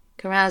 Yeah.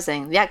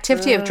 Carousing. The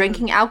activity of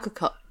drinking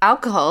alcohol,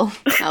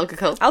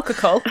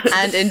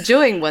 and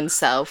enjoying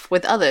oneself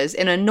with others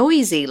in a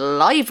noisy,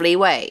 lively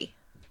way.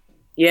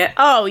 Yeah.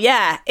 Oh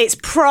yeah, it's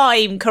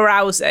prime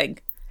carousing.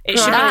 It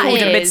should That be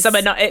called a is.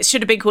 midsummer. It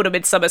should have been called a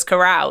midsummer's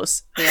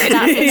carouse.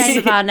 That's the name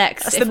of our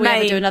next, That's if the we ever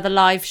main- do another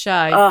live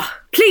show. Oh,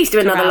 please do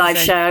another live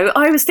Carousing. show.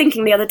 I was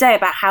thinking the other day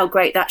about how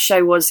great that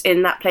show was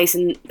in that place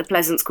in the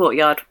Pleasance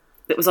Courtyard.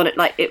 That was on it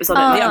it was on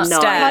at the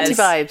upstairs. Party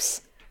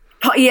vibes.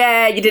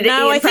 Yeah, you did it.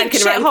 No, Ian I think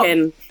Franken Shit Hot-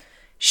 Rankin.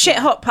 Shit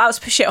hot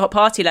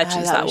party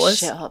legends. that was.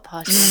 Shit hot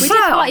party. we did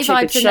Party such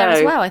a good Vibes in there as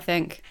show. well, I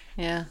think.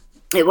 Yeah.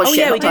 It was Oh, Shit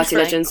yeah, Hot we did, Party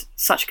right. Legends.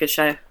 Such a good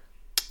show.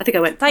 I think I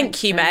went.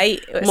 Thank you,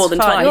 mate. It was More than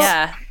fun, twice.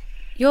 Yeah.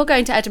 You're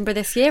going to Edinburgh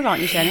this year,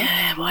 aren't you, Jenny?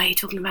 Why are you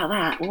talking about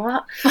that?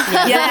 What? We'll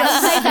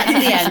save that to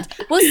the end.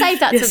 We'll save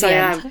that Yes, to I the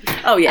am. end.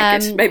 Oh yeah,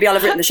 good. Maybe I'll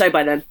have written the show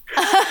by then.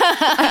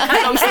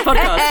 How long's the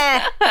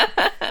podcast?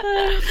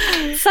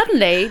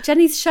 Suddenly,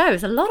 Jenny's show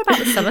is a lot about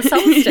the summer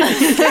solstice.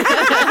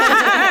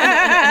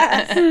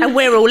 And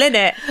we're all in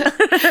it.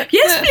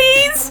 Yes,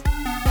 please.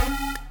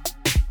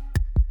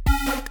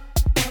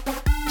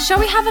 Shall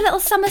we have a little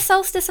summer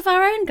solstice of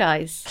our own,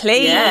 guys?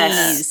 Please.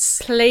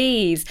 Yes.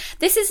 Please.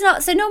 This is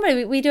not... So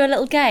normally we do a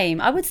little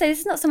game. I would say this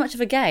is not so much of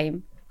a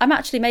game. I'm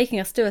actually making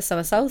us do a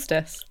summer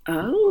solstice.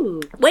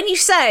 Oh. When you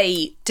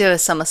say, Do a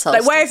summer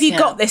solstice. like, where have you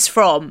got this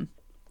from?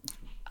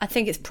 I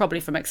think it's probably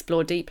from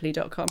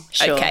exploredeeply.com.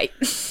 Sure. Okay.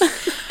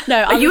 No,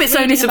 I you was its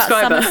only reading about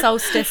subscriber? summer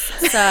solstice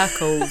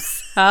circles.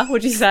 Huh?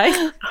 What'd you say?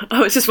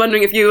 I was just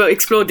wondering if you were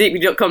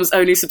exploredeeply.com's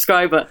only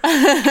subscriber.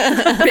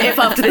 But if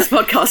after this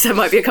podcast there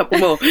might be a couple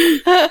more.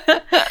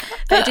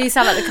 They do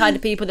sound like the kind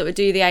of people that would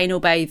do the anal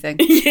bathing.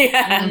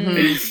 Yeah.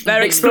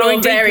 They're exploring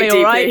Explore very deeply,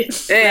 all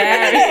right?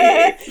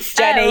 Yeah.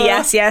 Jenny,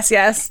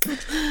 yes.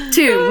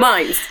 2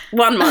 minds,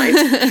 1 mind.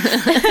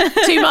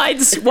 2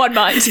 minds, 1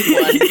 mind.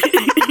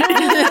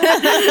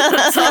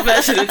 That's our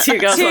version of 2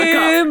 girls, 1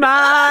 cup. 2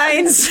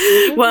 minds,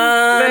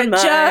 1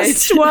 mind.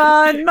 just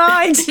 1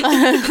 mind.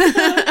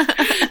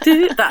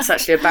 That's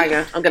actually a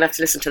banger. I'm going to have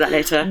to listen to that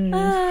later.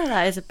 Ah,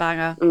 that is a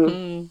banger.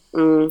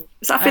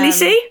 Is that Philly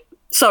C?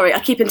 Sorry, I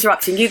keep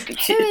interrupting you.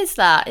 Who is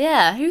that?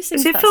 Yeah, who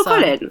sings Is it that Phil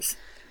song? Collins?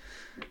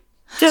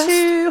 Just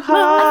Too I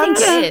hard.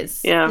 think it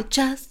is. Yeah.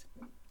 Just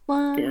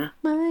one Yeah.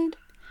 mind.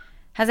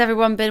 Has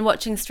everyone been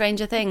watching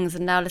Stranger Things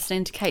and now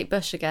listening to Kate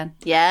Bush again?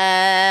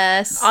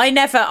 Yes. I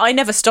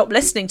never stopped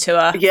listening to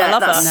her. Yeah, I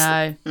love that's-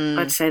 her.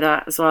 No. I'd say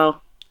that as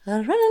well.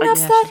 Running Yeah, up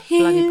that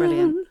she's bloody hill.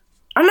 brilliant.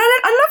 I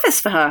love this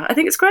for her. I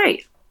think it's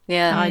great.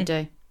 Yeah. I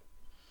do.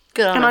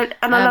 Good on And her.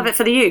 I love it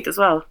for the youth as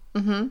well.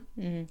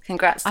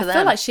 Congrats to I them.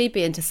 feel like she'd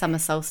be into summer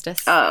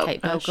solstice. Oh. Kate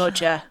Oh Bush. God,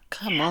 yeah.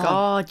 Come on.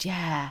 God,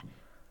 yeah.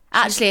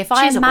 Actually, if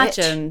I she's a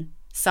imagine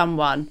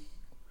someone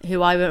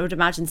who I would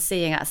imagine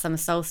seeing at a summer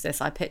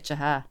solstice, I picture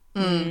her.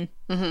 A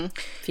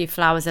few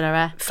flowers in her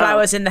hair.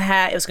 Flowers in the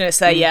hair. I was going to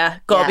say,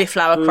 gotta Yeah. be a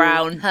flower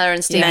crown. Her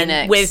and Stevie And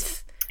Nicks.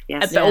 with,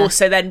 Yes. but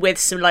also then with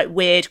some like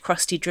weird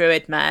crusty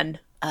druid men.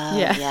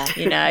 Yeah. Yeah.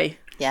 You know,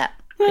 Yeah.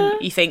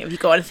 and you think, have you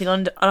got anything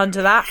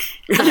under that?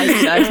 I hope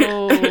so.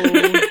 Oh,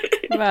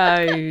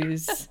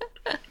 Rose.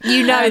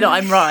 You know that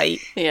I'm right.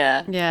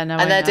 Yeah. Yeah, no,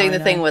 And I they're know, doing I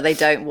the thing know. where they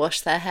don't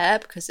wash their hair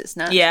because it's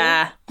natural.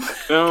 Yeah.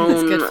 It's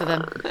good for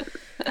them.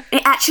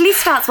 It actually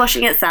starts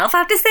washing itself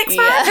after 6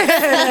 months.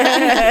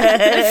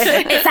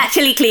 It's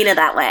actually cleaner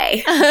that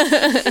way.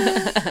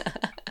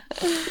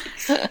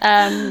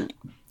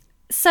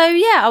 So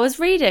yeah, I was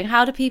reading,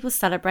 how do people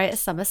celebrate a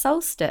summer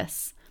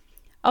solstice?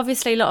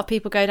 Obviously, a lot of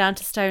people go down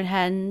to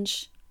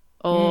Stonehenge,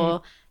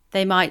 or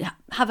they might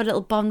have a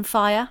little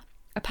bonfire,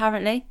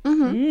 apparently.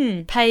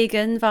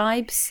 Pagan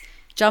vibes.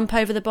 Jump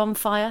over the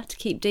bonfire to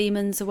keep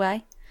demons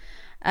away.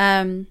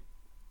 But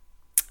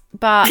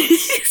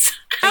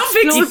How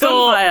big's the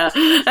bonfire?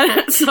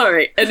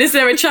 Sorry. And is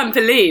there a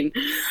trampoline?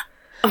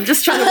 I'm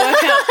just trying to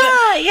work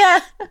out. Yeah.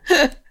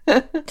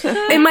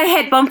 In my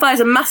head, bonfires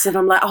are massive.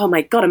 I'm like, oh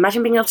my God,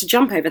 imagine being able to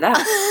jump over that.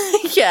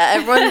 Yeah,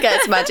 everyone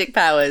gets magic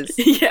powers.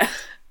 Yeah.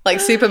 Like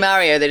Super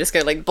Mario, they just go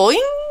like boing.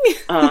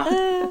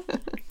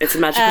 It's a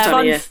magical time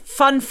of year.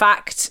 Fun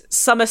fact,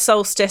 summer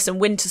solstice and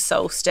winter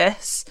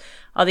solstice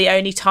are the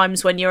only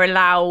times when you're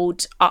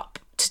allowed up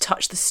to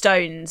touch the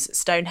stones at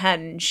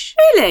Stonehenge.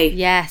 Really?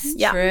 yes,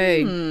 Yeah.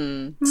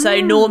 true. So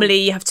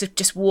normally you have to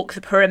just walk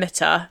the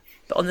perimeter,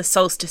 but on the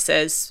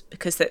solstices,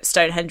 because that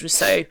Stonehenge was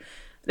so...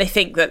 They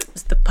think that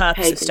the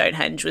purpose Pagan. of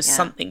Stonehenge was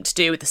something to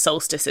do with the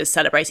solstices,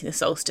 celebrating the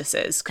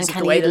solstices, because And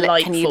of the way the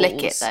light can falls. you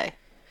lick it though?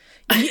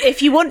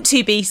 If you want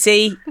to,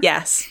 BC,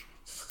 yes.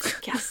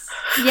 Yes.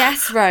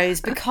 Yes, Rose,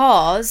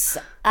 because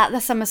at the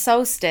summer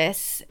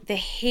solstice, the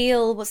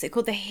heel, what's it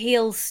called? The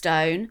heel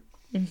stone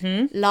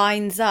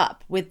lines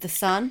up with the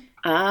sun.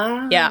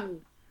 Ah. Yeah.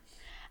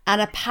 And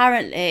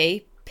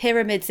apparently,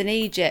 pyramids in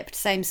Egypt,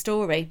 same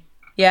story,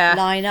 Yeah.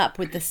 line up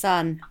with the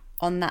sun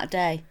on that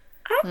day.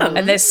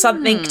 And there's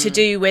something to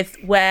do with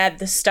where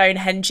the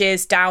Stonehenge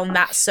is down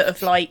that sort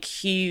of like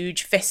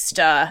huge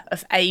vista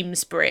of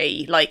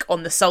Amesbury, like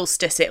on the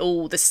solstice,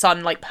 the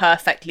sun like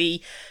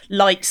perfectly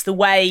lights the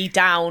way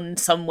down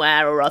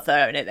somewhere or other,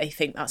 and they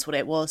think that's what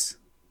it was.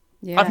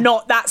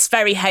 Yeah. That's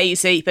very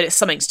hazy, but it's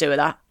something to do with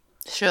that.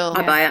 Sure.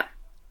 I buy it.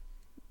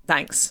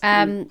 Thanks.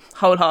 Um,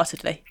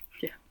 Wholeheartedly.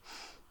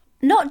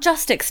 Not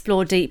just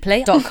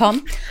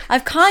exploredeeply.com.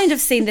 I've kind of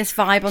seen this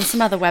vibe on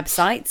some other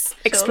websites.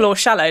 Explore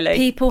shallowly.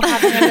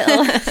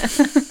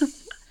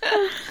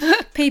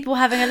 People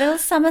having a little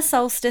summer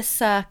solstice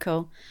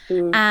circle,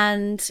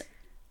 and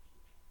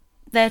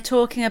they're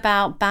talking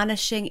about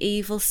banishing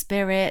evil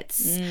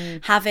spirits.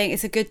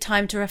 It's a good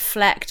time to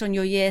reflect on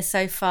your year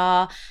so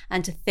far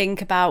and to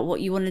think about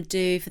what you want to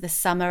do for the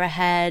summer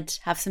ahead,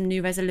 have some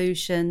new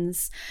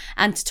resolutions,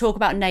 and to talk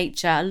about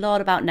nature, a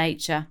lot about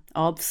nature,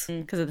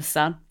 because of the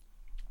sun.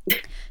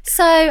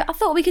 So I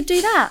thought we could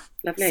do that.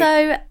 Lovely.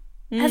 So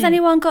has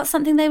anyone got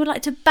something they would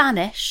like to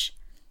banish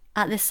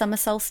at this summer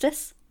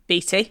solstice?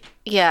 BT.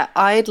 Yeah,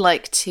 I'd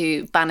like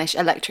to banish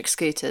electric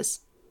scooters.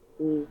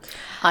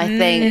 I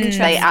think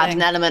they add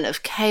an element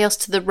of chaos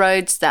to the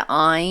roads that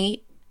I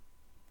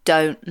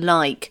don't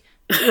like.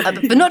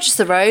 But not just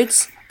the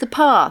roads, the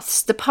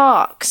paths, the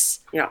parks.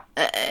 Yeah.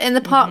 In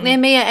the park near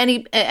me, at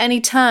any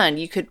turn,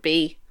 you could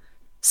be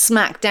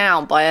smacked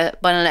down by an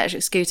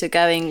electric scooter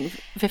going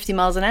 50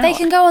 miles an hour. They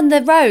can go on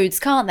the roads,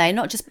 can't they?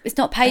 It's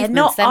not They're pavements.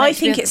 not. They're I meant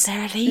to be think on- it's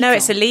They're illegal. No,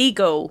 it's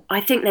illegal.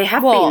 I think they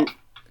have what been.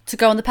 to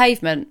go on the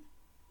pavement.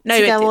 No,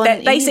 To go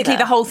on basically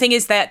either. the whole thing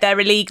is that they're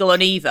illegal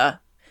on either.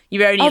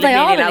 You're only Oh, they really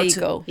are allowed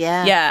illegal. to.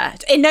 Yeah. Yeah.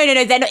 No,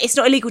 they're not. It's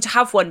not illegal to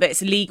have one, but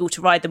it's illegal to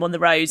ride them on the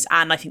roads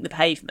and I think the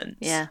pavements.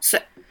 Yeah. So,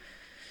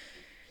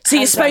 So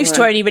you're How's that supposed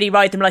to work? only really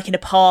ride them like in a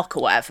park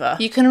or whatever.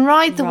 You can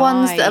ride the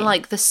ones that are Right.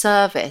 like the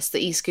service,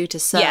 the e-scooter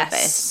service,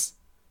 Yes.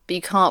 but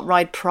you can't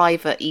ride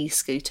private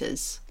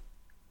e-scooters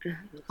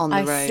on the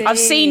I road. see. I've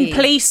seen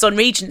police on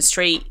Regent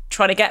Street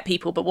trying to get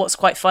people, but what's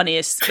quite funny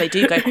is they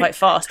do go quite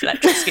fast,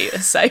 electric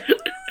scooters. So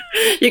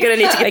you're going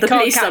to need to They get the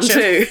can't police on catch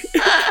 'em.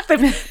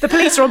 too. the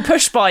police are on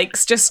push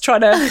bikes, just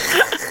trying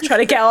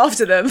to get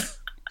after them.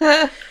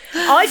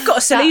 I've got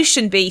a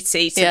solution,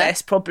 BT, to Yeah.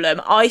 this problem.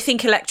 I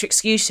think electric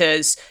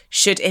scooters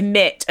should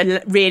emit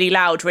a really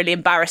loud, really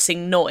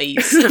embarrassing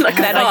noise. Then I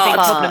think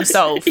fart. problem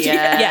solved.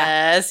 Yeah.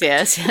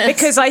 Yes.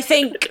 Because I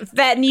think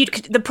then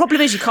the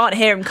problem is you can't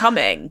hear them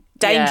coming.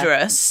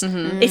 Dangerous.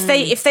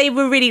 If they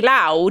were really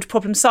loud,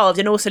 problem solved,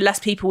 and also less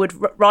people would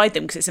ride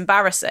them because it's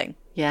embarrassing.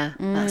 Yeah,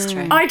 that's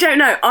true. I don't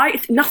know.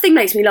 Nothing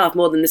makes me laugh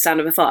more than the sound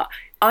of a fart.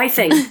 I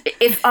think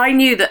if I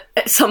knew that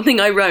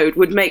something I rode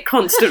would make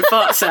constant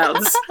fart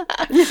sounds,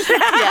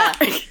 Yeah,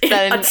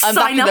 then I'd I'm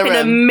back sign in up the in a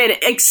room. minute.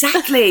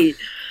 Exactly.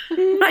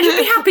 I should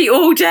be happy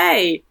all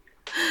day.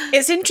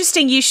 It's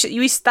interesting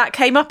that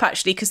came up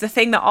actually because the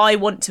thing that I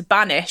want to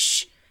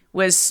banish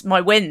was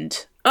my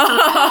wind. Rose,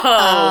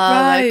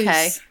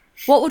 okay.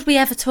 what would we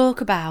ever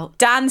talk about?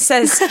 Dan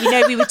says,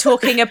 we were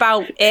talking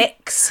about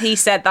icks. He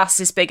said that's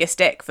his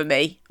biggest ick for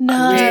me.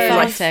 No, Really?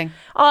 farting.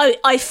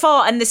 I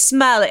fart and the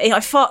smell. I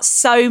fart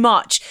so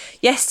much.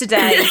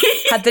 Yesterday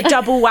had the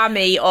double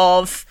whammy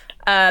of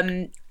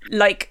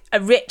like a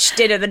rich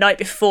dinner the night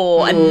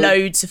before and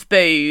loads of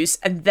booze,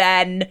 and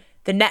then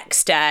the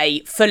next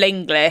day full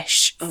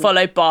English,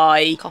 followed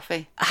by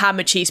Coffee. a ham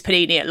and cheese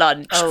panini at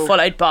lunch,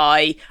 followed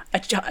by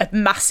a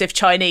massive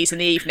Chinese in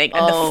the evening.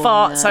 And the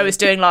farts I was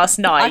doing last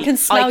night, I can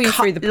smell you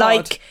through the pod.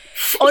 Like,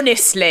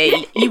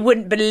 honestly, you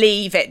wouldn't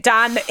believe it.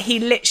 Dan, he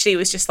literally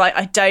was just like,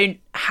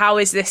 how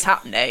is this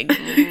happening?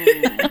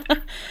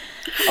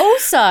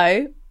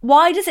 Also,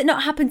 why does it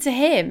not happen to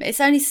him? It's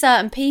only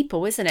certain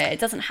people, isn't it? It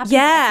doesn't happen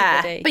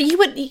Yeah, to everybody. But you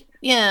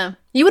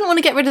wouldn't want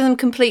to get rid of them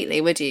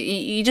completely, would you?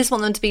 You just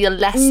want them to be a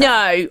lesser.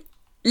 No,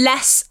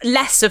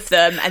 less of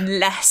them and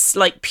less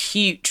like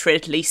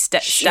putridly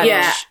stench.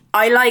 Yeah,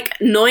 I like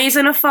noise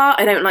in a fart.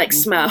 I don't like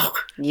smell.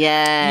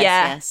 Yes,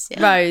 Yeah. yes.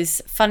 Yeah.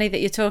 Rose, funny that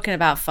you're talking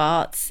about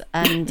farts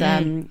and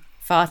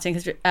farting.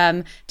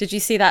 'Cause, did you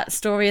see that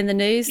story in the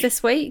news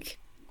this week?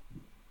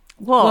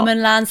 What?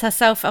 Woman lands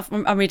herself.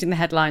 I'm reading the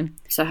headline.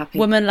 So happy.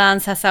 Woman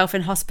lands herself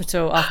in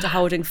hospital after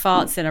holding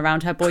farts in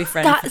around her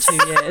boyfriend for 2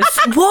 years.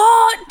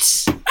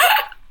 What?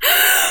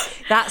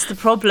 That's the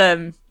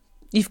problem.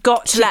 You've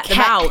got to let them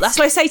out. That's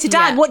why I say to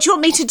Dan, Yeah. what do you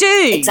want me to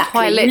do? Exactly.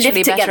 Quite literally Live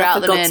better together, out for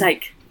than God's in.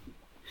 sake.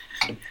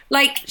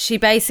 Like, She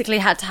basically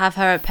had to have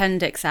her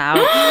appendix out,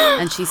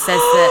 and she says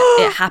that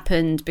it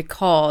happened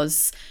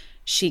because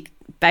she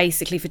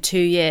basically for 2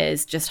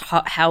 years just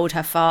held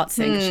her farts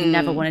in because she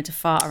never wanted to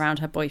fart around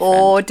her boyfriend.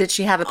 Or did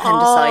she have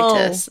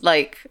appendicitis?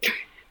 Like,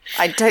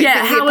 I don't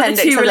Yeah, think how the are the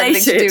appendix two has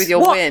anything to do related? with your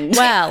What? wind.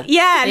 Well,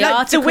 Yeah, like the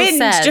article wind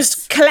says-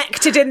 just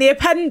collected in the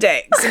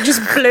appendix and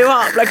just blew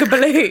up like a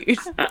balloon.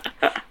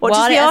 What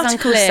does the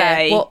article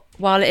say?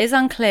 While it is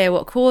unclear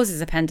what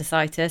causes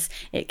appendicitis,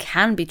 it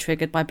can be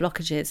triggered by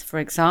blockages, for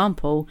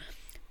example,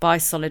 by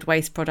solid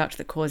waste product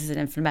that causes an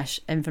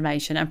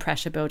inflammation and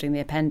pressure building the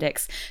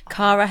appendix.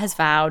 Cara has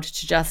vowed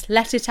to just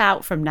let it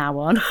out from now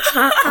on.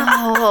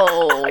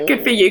 Oh,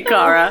 good for you,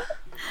 Cara.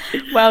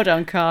 Well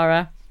done,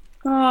 Cara.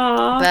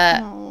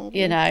 But,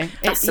 you know,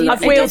 That's it a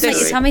lovely does make your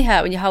story. tummy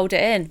hurt when you hold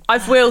it in.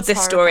 I've wheeled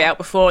this story out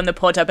before on the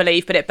pod, I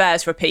believe, but it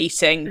bears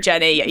repeating.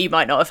 Jenny, you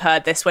might not have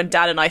heard this. When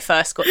Dan and I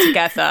first got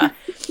together,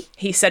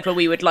 he said when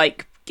we would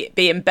like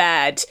be in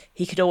bed,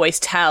 he could always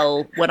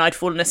tell when I'd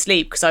fallen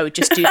asleep because I would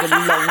just do the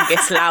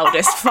longest,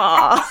 loudest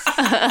fart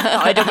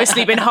that I'd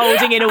obviously been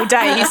holding in all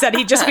day. He said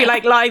he'd just be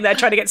like lying there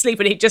trying to get sleep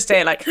and he'd just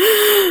hear like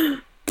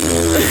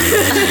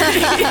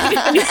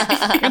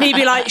and he'd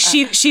be like,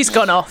 she's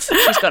gone off.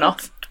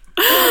 That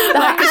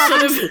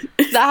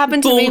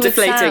happened to me with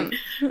deflating.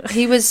 Sam.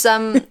 He was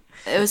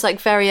it was like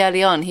very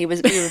early on. We were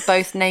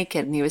both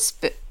naked and he was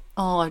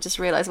I just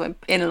realised my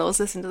in-laws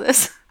listen to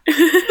this.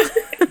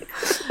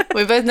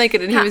 We're both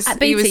naked and he was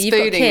Beatty, spooning you've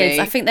got kids. me.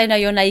 I think they know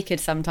you're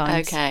naked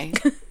sometimes. Okay.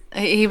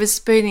 He was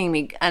spooning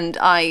me and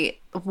I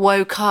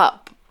woke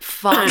up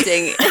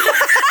farting.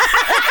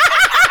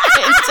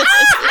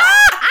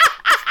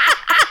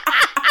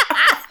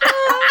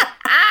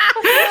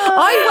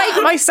 I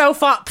wake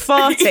myself up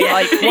farting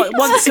like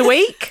once a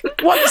week.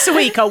 Once a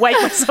week, I'll wake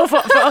myself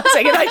up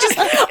farting, and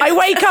I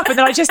wake up and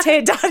then I just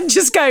hear Dan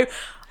just go,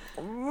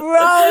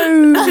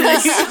 Rose.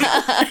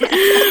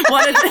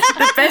 One of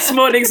the best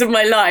mornings of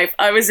my life.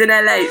 I was in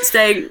LA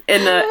staying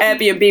in an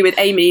Airbnb with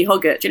Amy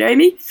Hoggart. Do you know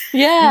Amy?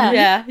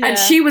 Yeah. And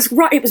she was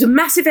right. It was a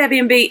massive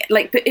Airbnb,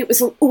 but it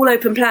was all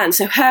open plan.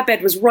 So her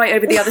bed was right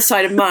over the other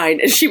side of mine,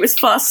 and she was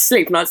fast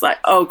asleep. And I was like,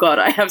 "Oh God,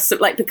 I have some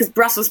because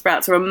Brussels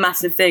sprouts are a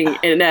massive thing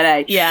in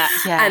LA." Yeah.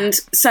 And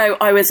so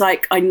I was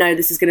like, "I know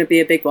this is going to be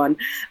a big one."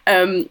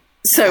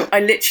 So I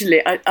literally,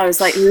 I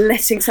was like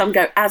letting some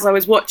go. As I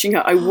was watching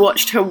her, I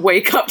watched her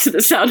wake up to the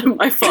sound of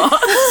my farts.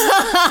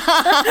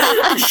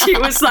 She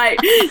was like,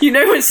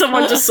 when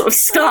someone just sort of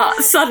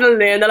starts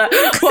suddenly and they're like,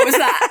 what was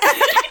that?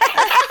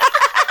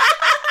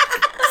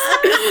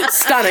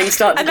 Stunning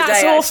start to and the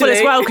that's day, awful actually.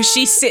 as well because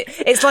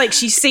it's like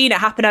she's seen it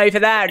happen over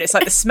there and it's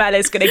like the smell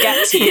is going to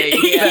get to you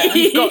but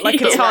you've got like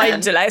a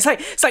time delay. It's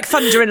like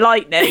thunder and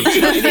lightning.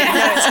 You know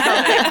it's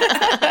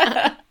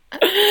coming.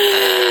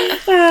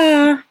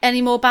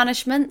 Any more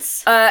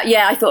banishments?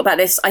 Yeah, I thought about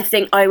this. I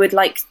think I would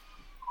like,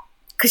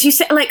 because you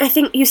said, I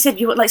think you said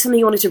you were like something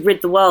you wanted to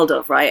rid the world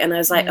of, right? And I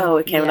was like,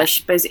 well, I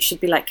suppose it should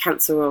be like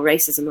cancer or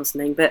racism or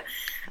something. But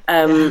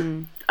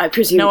I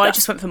presume. No, I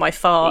just went for my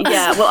fart.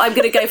 Yeah, well, I'm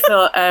going to go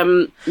for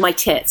my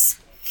tits.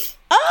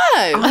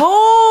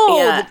 Oh,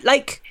 Yeah.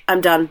 like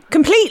I'm done.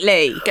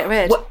 completely. Get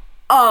rid. What?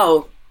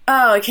 Oh,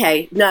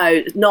 okay.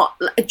 No, not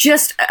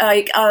just.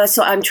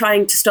 So I'm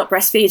trying to stop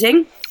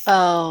breastfeeding.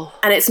 Oh.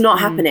 And it's not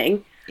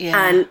happening.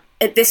 Yeah. And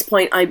at this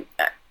point, I'm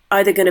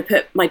either going to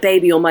put my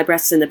baby or my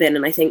breasts in the bin,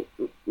 and I think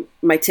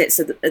my tits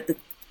are the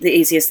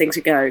easiest thing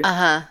to go.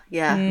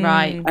 Yeah.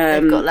 Right.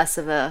 They've got less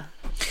of a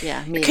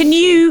me Can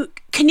issue.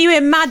 you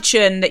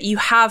imagine that you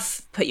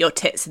have put your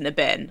tits in the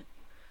bin?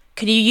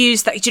 Can you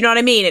use that? Do you know what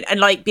I mean? And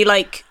like be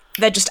like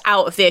they're just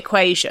out of the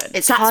equation.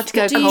 It's hard to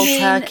go do you cold mean-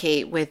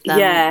 turkey with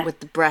with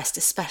the breast,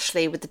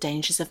 especially with the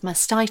dangers of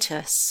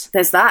mastitis.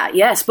 There's that,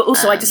 yes. But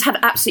also, I just have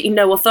absolutely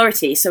no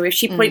authority. So if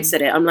she points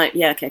at it, I'm like,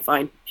 yeah, okay,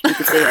 fine. You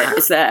can see it.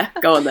 It's there.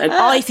 Go on then.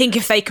 I think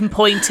if they can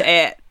point at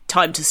it,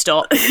 time to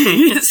stop.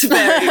 It's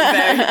very,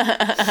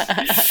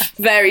 very,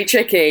 very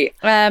tricky.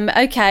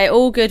 Okay,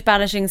 all good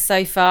banishing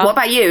so far. What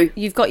about you?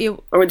 You've got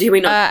your... Or do we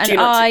not? do you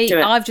not do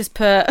it? I've just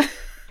put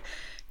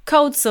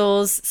cold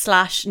sores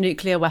 /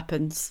 nuclear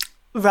weapons.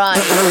 Right.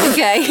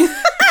 Okay.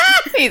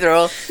 Either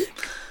or.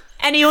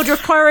 Any order of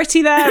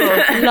priority there?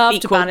 Or Love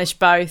equal? to banish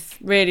both.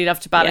 Really love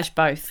to banish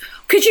both.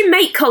 Could you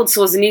make cold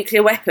sores a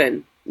nuclear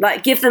weapon?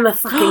 Like, give them a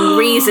fucking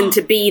reason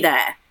to be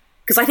there.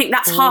 Because I think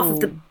that's half of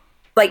the...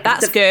 Like,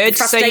 That's the good.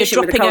 So you're frustration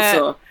with the dropping cold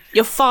sore.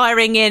 you're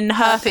firing in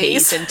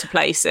herpes Herpes. into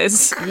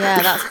places.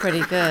 Yeah, that's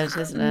pretty good,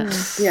 isn't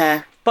it?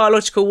 Yeah.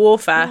 Biological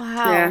warfare.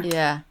 Wow.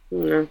 Yeah.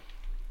 Yeah.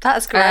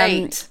 That's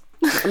great.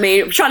 I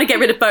mean, I'm trying to get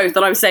rid of both,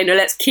 and I'm saying, no,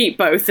 let's keep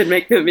both and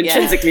make them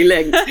intrinsically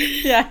linked.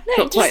 Yeah.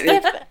 Not quite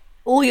the-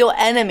 All your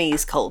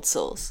enemies' cold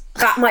sores.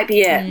 that might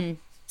be it.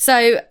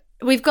 So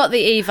we've got the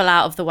evil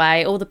out of the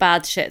way. All the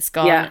bad shit's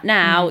gone. Yeah.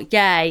 Now,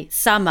 yay,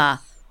 summer.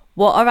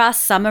 What are our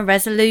summer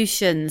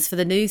resolutions for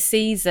the new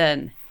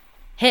season?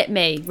 Hit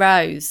me,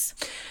 Rose.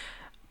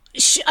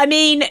 I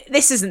mean,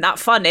 this isn't that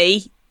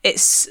funny. But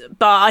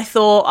I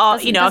thought, I've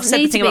said the doesn't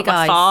need thing to be,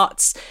 about my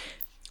farts.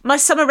 My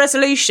summer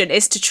resolution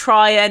is to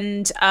try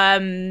and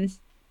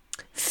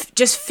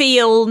just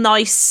feel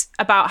nice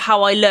about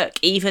how I look,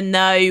 even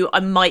though I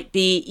might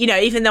be,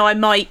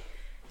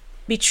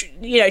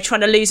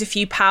 trying to lose a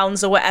few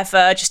pounds or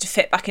whatever, just to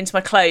fit back into my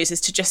clothes, is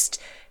to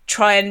just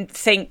try and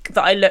think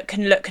that I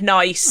can look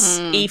nice,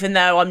 even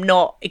though I'm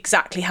not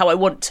exactly how I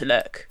want to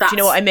look. Do you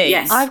know what I mean?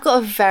 Yes. I've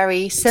got a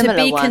very similar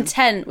To be one.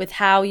 content with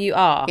how you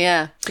are.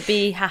 Yeah. To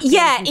be happy.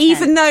 Yeah, and content.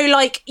 even though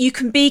like you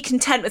can be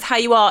content with how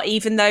you are,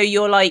 even though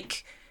you're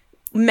like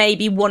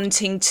maybe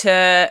wanting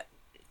to,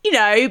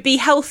 be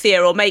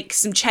healthier or make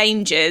some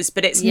changes,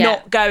 but it's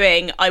not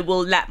going, I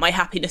will let my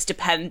happiness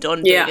depend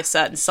on being a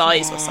certain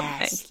size or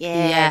something.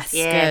 Yes,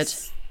 good.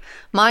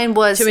 Mine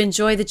was To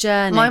enjoy the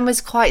journey. Mine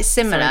was quite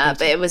similar, Sorry,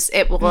 but it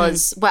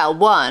was well,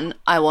 one,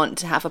 I want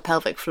to have a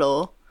pelvic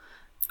floor,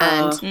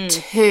 and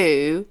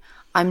two,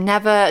 I'm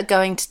never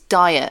going to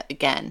diet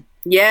again.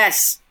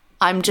 Yes.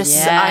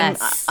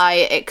 Yes.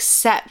 I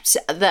accept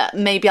that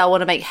maybe I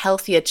want to make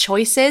healthier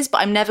choices, but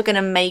I'm never going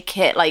to make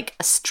it like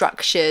a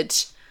structured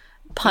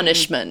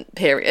punishment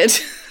period.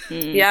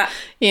 Yeah.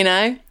 You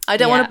know, I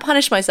don't want to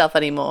punish myself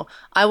anymore.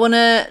 I want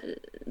to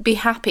be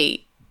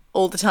happy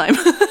all the time.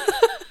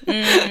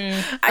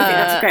 I think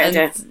that's a great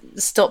idea.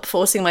 Stop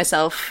forcing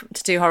myself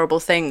to do horrible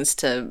things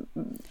to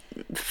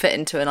fit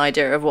into an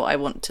idea of what I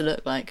want to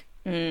look like.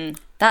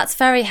 That's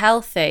very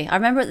healthy. I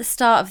remember at the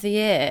start of the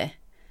year,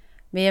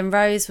 me and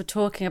Rose were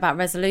talking about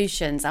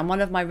resolutions, and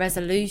one of my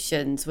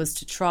resolutions was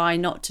to try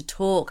not to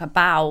talk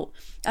about,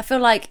 I feel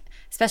like,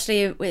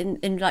 especially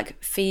in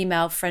like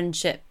female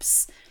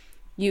friendships,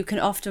 you can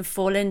often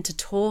fall into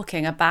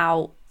talking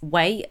about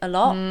weight a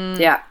lot.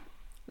 Yeah.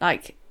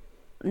 Like,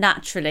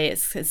 naturally,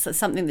 it's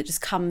something that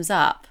just comes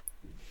up.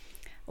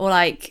 Or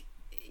like,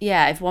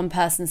 yeah, if one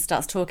person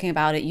starts talking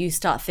about it, you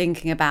start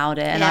thinking about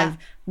it. And I've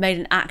made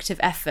an active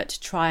effort to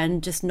try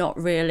and just not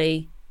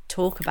really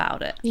talk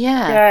about it.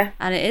 Yeah.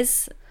 And it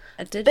is...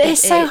 But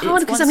it's so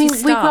hard because, I mean,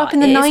 we grew up in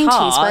the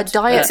 90s where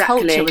diet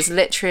culture was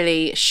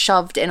literally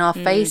shoved in our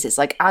faces.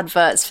 Like,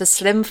 adverts for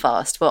Slim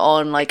Fast were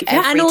on, like,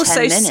 every 10 and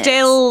also minutes.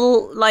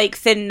 still, like,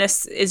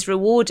 thinness is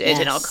rewarded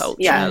in our culture.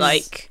 Yes.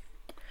 Like,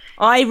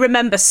 I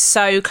remember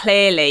so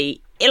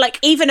clearly, like,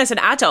 even as an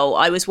adult,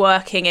 I was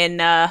working in...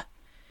 when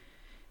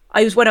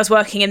I was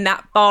working in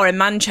that bar in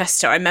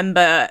Manchester, I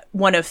remember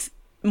one of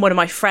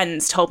my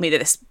friends told me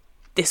that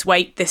this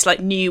like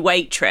new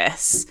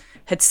waitress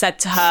had said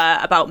to her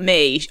about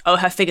me, oh,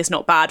 her figure's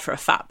not bad for a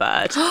fat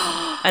bird.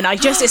 And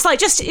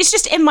it's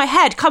just in my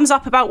head, comes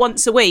up about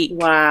once a week.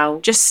 Wow.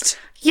 Just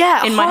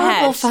in my head.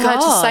 horrible For her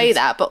to say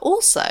that, but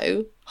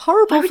also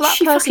horrible for that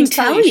she person to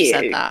fucking tell tell you she you?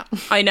 said that.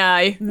 I know.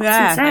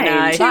 Yeah, insane. I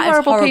know. Two That is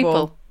horrible horrible.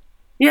 people.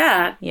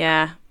 Yeah.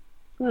 Yeah.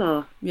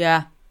 Oh.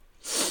 Yeah.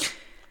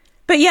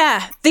 But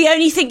yeah, the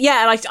only thing,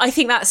 like I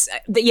think that's,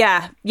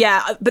 yeah.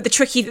 But the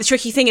tricky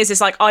thing is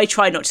like I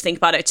try not to think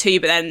about it too,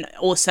 but then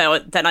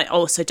I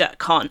also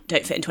don't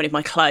fit into any of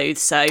my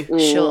clothes, so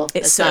Sure, it's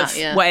there's sort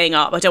that, of weighing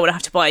up. I don't want to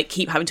have to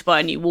keep having to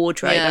buy a new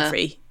wardrobe Yeah.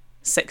 every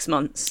 6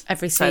 months.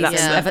 Every So season,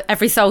 that's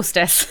every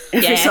solstice.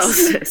 Yes.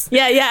 Solstice.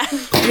 Yeah.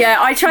 Yeah,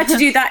 I tried to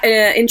do that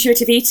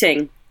intuitive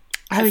eating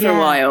for a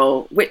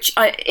while, which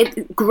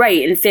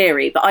great in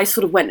theory, but I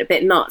sort of went a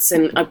bit nuts,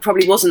 and I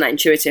probably wasn't that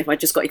intuitive. I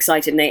just got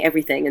excited and ate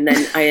everything, and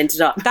then I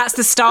ended up That's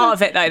the start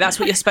of it, though. That's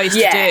what you're supposed to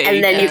do.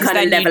 and then you kind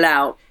of level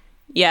out.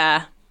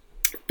 Yeah.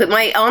 But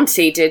my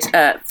auntie did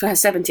for her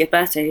 70th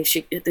birthday.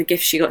 The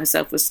gift she got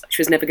herself was she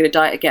was never going to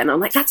diet again. I'm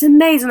like, that's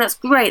amazing, that's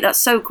great, that's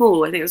so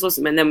cool. I think it was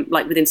awesome. And then,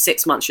 like within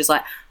 6 months, she was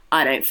like,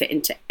 I don't fit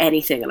into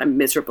anything, and I'm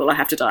miserable. I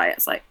have to diet.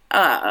 It's like,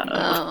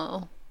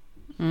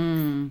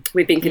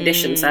 we've been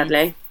conditioned,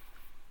 sadly.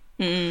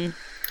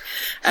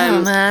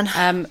 Oh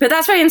man. But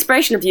that's very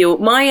inspirational of you.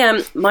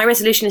 My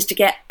resolution is to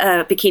get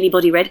bikini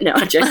body ready. No,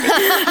 I'm joking.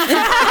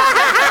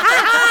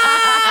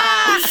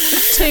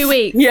 2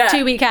 week, Yeah.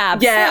 2 week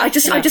abs. Yeah, I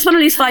just want to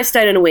lose 5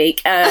 stone in a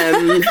week.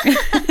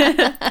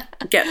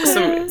 Get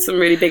some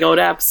really big old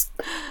abs.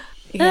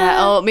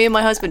 Yeah. Me and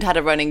my husband have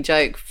had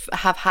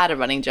a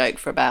running joke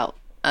for about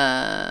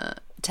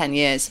 10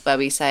 years where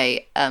we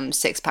say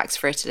 6 packs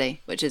for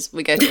Italy, which is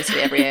we go to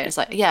Italy every year. It's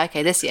like, yeah,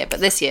 okay, this year, but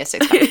this year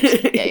 6 packs for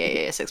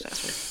Italy. Yeah, 6 packs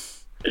for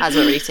Italy. As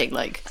we're eating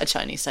like a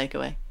Chinese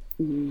takeaway.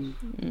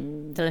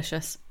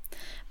 Delicious.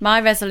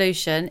 My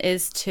resolution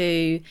is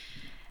to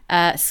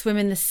swim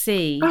in the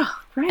sea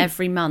great.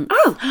 every month.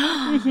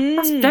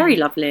 That's very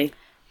lovely.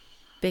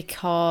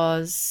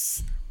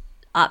 Because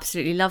I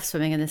absolutely love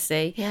swimming in the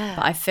sea. Yeah.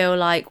 But I feel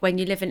like when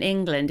you live in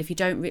England, if you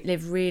don't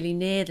live really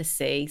near the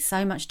sea,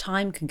 so much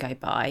time can go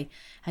by,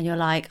 and you're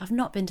like, I've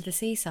not been to the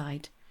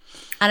seaside.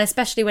 And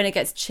especially when it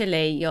gets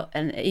chilly,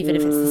 and even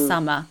if it's the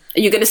summer. Are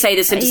you going to say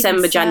this in Even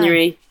December, so.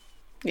 January?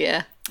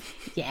 Yeah.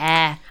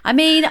 Yeah. I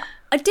mean,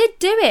 I did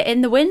do it in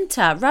the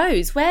winter.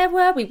 Rose, where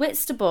were we?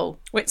 Whitstable.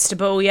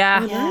 Whitstable, yeah.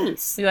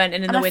 Nice. We went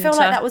in And the I winter. feel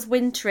like that was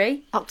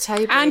wintry.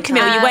 October. And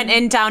Camille, you went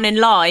in down in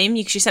Lyme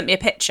because you sent me a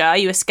picture.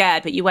 You were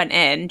scared, but you went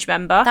in. Do you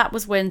remember? That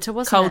was winter,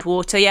 wasn't Cold it?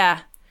 water,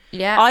 yeah.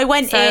 Yeah. I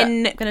went So,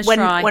 in I'm gonna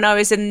try. when I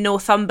was in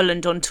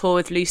Northumberland on tour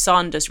with Lou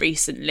Sanders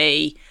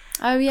recently.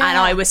 Oh, yeah. And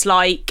I was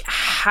like,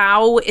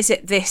 how is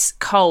it this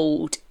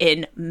cold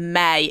in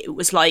May? It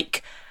was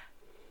like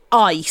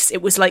ice.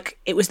 It was like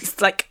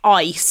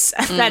ice.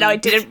 And then I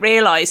didn't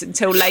realise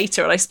until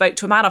later, and I spoke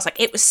to a man. I was like,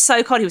 it was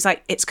so cold. He was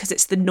like, it's because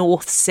it's the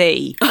North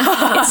Sea.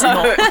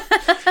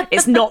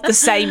 It's not the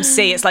same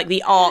sea. It's like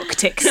the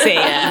Arctic Sea.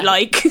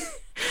 Like,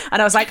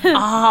 and I was like,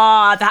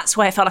 that's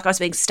why I felt like I was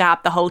being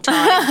stabbed the whole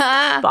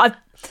time. But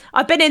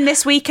I've been in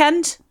this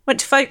weekend. Went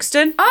to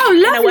Folkestone.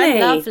 Oh, lovely.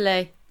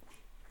 Lovely.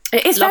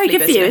 It is very Lovely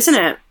good for you, business.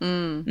 isn't it?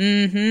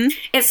 Mm-hmm.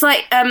 It's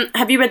like,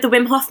 have you read the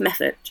Wim Hof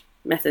method?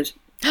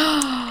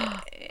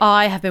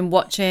 I have been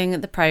watching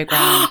the programme.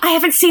 I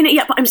haven't seen it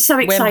yet, but I'm so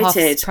Wim Hof's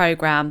excited.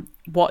 programme.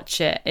 Watch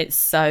it. It's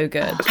so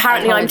good.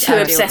 Apparently, I'm too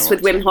obsessed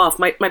with Wim Hof.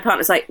 My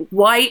partner's like,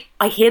 why?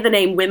 I hear the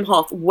name Wim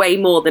Hof way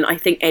more than I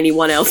think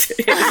anyone else.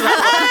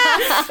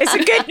 It's a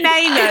good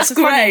name, though. It's a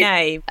funny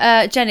great.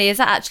 name. Jenny, is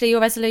that actually your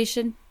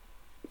resolution?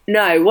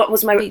 No, what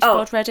was my... Beach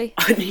board ready?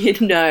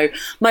 No.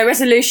 My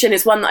resolution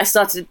is one that I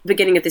started at the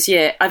beginning of this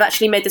year. I've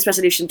actually made this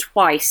resolution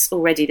twice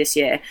already this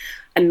year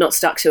and not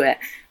stuck to it.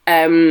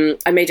 I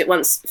made it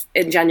once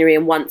in January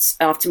and once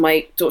after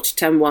my daughter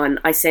turned 1.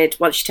 I said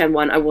once she turned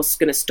 1, I was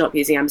going to stop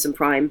using Amazon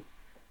Prime.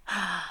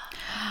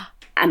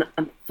 And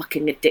I'm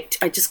fucking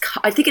addicted.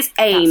 I think it's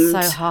aimed.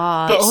 That's so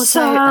hard. It's so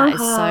that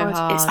is hard. so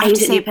hard. It's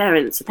aimed at new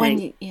parents, I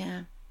think.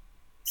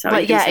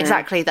 But yeah,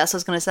 exactly. That's what I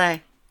was going to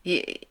say.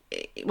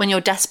 When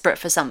you're desperate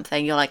for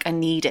something, you're like, I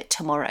need it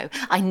tomorrow.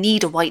 I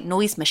need a white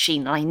noise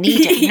machine. And I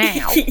need it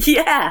now.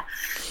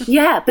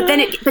 yeah. But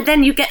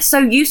then you get so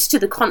used to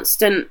the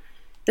constant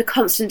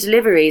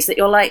deliveries that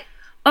you're like,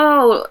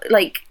 oh,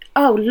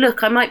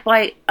 look, I might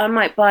buy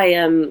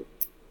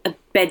a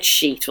bed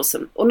sheet or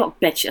something, or not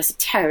bed sheet. That's a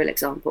terrible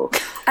example.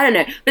 I don't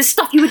know, but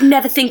stuff you would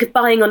never think of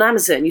buying on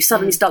Amazon. You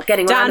suddenly start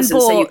getting on Amazon,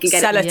 so you can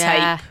get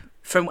sellotape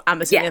from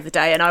Amazon the other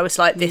day, and I was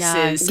like, this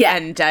is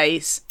end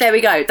days. There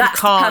we go.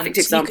 That's the perfect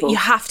example. You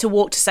have to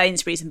walk to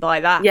Sainsbury's and buy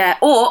that. Yeah,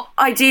 or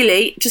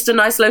ideally, just a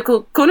nice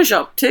local corner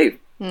shop too.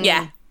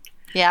 Yeah.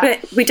 Yeah.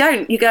 But we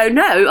don't. You go,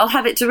 no, I'll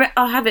have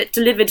it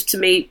delivered to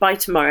me by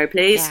tomorrow,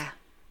 please. Yeah.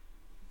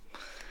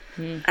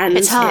 And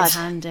it's hard. It's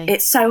handy.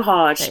 It's so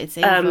hard. But it's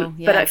evil,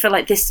 But I feel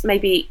like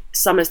maybe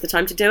summer's the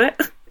time to do it.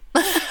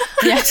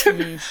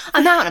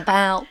 I'm out and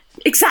about.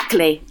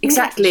 Exactly.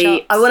 shops.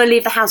 I want to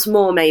leave the house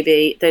more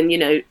maybe than,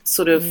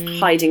 sort of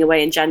hiding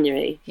away in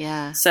January.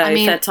 Yeah. So I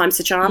mean, third time's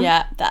the charm.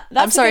 Yeah, that's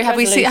I'm sorry, have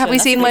we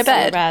seen my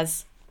bed?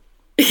 Res.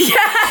 It's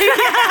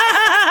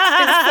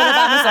full of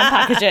Amazon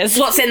packages.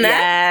 What's in there?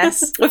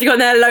 Yes. What have you got in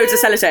there? Loads of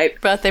sellotape.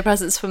 Birthday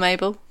presents for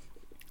Mabel.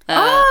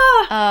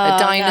 Oh, A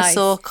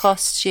dinosaur nice.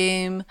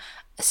 costume,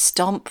 a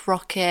stomp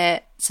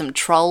rocket, some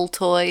troll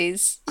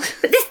toys.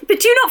 But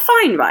do you not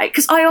find, right?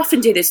 Because I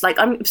often do this. Like,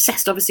 I'm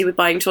obsessed, obviously, with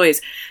buying toys.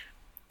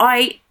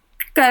 I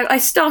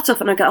start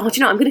off and I go, oh, do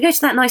you know, I'm going to go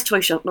to that nice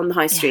toy shop on the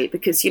high street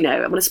because, I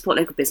want to support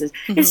local business.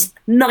 Mm-hmm. It's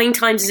 9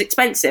 times as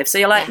expensive. So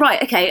you're like,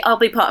 right, okay, I'll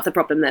be part of the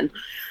problem then.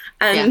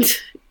 And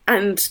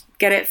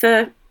get it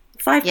for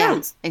 £5. Yeah,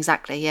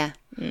 exactly, yeah.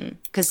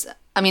 Because,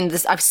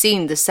 I've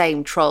seen the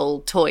same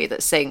troll toy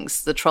that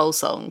sings the troll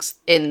songs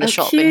in the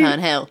shop in Herne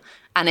Hill,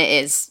 and it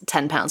is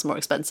 £10 more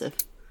expensive.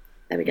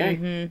 There we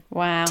go.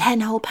 Wow.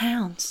 10 whole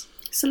pounds.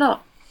 It's a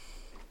lot.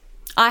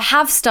 I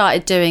have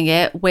started doing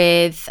it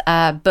with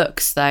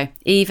books, though.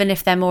 Even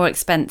if they're more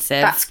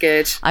expensive. That's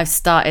good. I've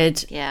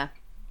started Yeah.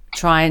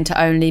 trying to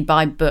only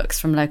buy books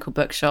from local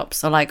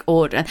bookshops, or like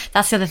order.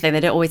 That's the other thing, they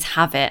don't always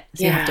have it,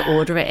 so you have to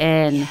order it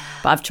in.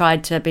 But I've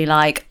tried to be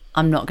like,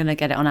 I'm not going to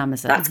get it on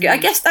Amazon. That's good. I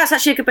guess that's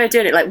actually a good way of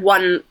doing it, like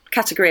one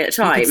category at a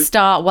time. You could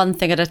start one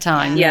thing at a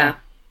time. Yeah.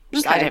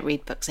 Just, Okay. I don't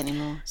read books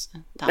anymore. So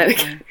There we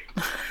that's go.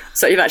 fine.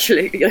 So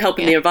you're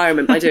helping the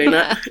environment by doing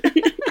that.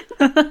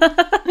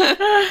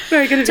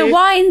 Very good of To you.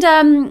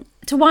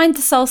 wind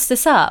the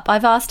solstice up,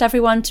 I've asked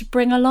everyone to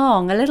bring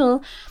along a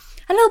little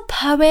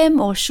poem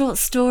or short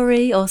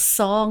story or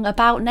song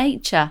about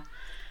nature.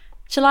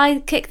 Shall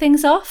I kick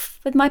things off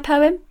with my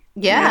poem?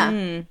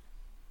 Yeah.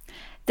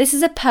 This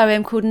is a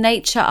poem called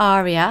Nature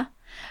Aria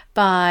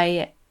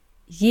by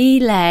Yi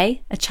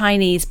Lei, a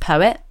Chinese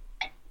poet.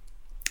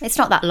 It's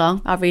not that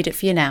long. I'll read it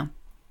for you now.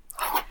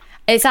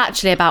 It's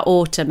actually about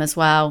autumn as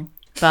well,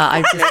 but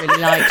I just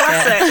really liked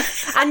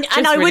it.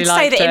 And I would really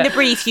say that liked in it. the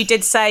brief you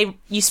did say,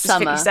 you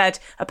specifically Summer. said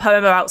a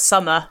poem about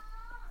summer.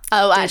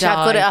 Oh, actually,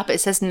 I've got I? it up. It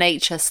says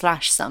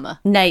nature/summer.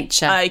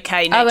 Nature.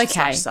 Okay,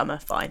 nature / summer,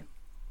 fine.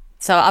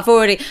 So I've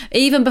already,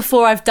 even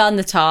before I've done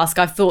the task,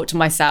 I've thought to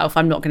myself,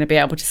 I'm not going to be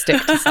able to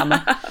stick to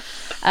summer.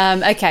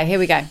 Okay, here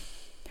we go.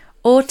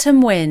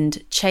 Autumn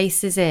wind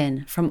chases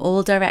in from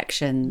all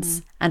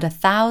directions, and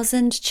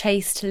 1,000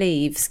 chaste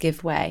leaves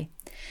give way.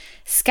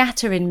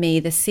 Scatter in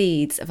me the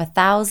seeds of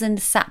 1,000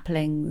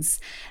 saplings.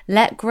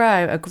 Let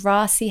grow a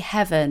grassy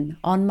heaven,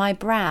 on my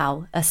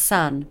brow a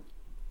sun.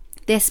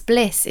 This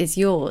bliss is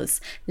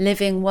yours,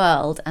 living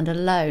world, and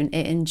alone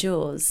it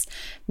endures.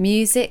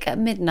 Music at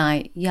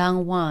midnight,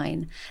 young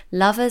wine,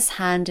 lovers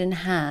hand in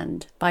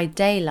hand, by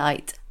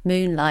daylight,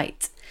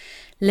 moonlight.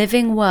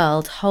 Living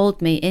world,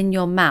 hold me in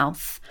your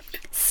mouth.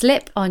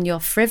 Slip on your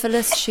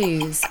frivolous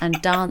shoes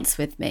and dance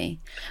with me.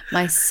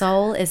 My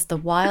soul is the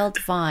wild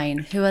vine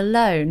who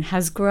alone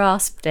has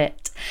grasped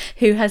it,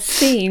 who has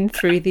seen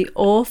through the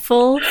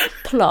awful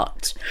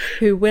plot,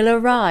 who will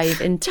arrive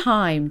in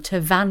time to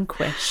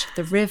vanquish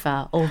the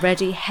river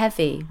already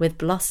heavy with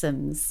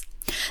blossoms.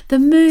 The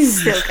moon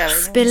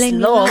spilling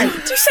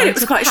light You said it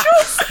was onto quite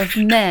packs of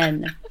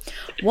men.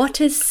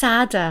 What is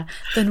sadder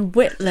than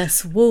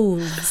witless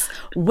wolves,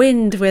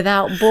 wind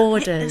without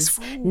borders,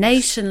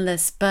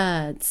 nationless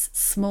birds,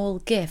 small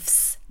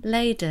gifts,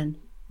 laden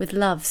with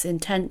love's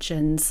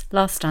intentions?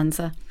 Last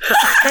stanza.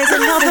 There's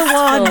another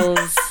one.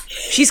 Fools.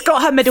 She's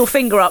got her middle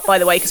finger up, by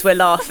the way, because we're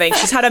laughing.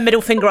 She's had her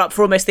middle finger up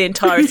for almost the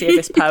entirety of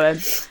this poem.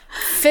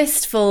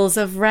 Fistfuls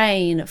of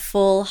rain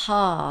fall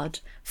hard,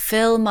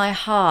 fill my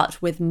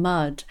heart with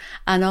mud.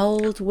 An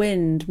old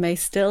wind may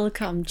still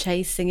come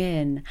chasing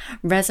in,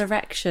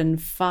 resurrection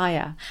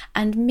fire,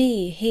 and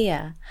me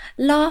here,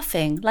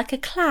 laughing like a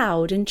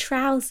cloud in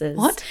trousers,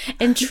 What?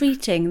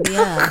 entreating the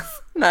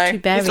earth No, to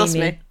bury you've lost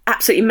me. me.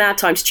 Absolutely mad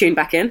time to tune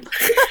back in.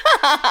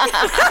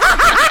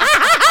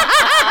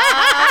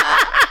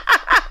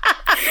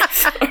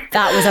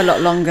 That was a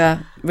lot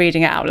longer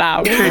reading it out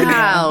loud.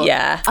 Wow.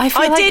 Yeah. I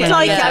feel did like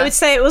like it, it. yeah. I would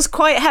say it was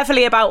quite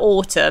heavily about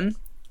autumn.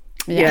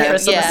 Yeah. For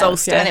summer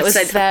solstice. And it was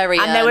very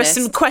And there was earnest.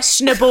 some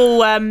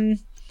questionable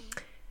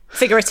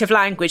figurative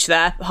language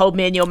there. Hold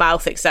me in your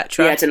mouth,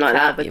 etc. Yeah, I didn't like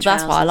Cloud that. with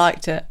That's why I trousers.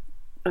 liked it.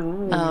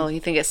 Oh, you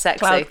think it's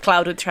sexy?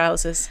 Cloud with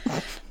trousers.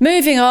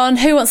 Moving on,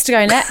 who wants to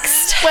go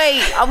next?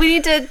 Wait, we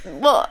need to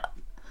what?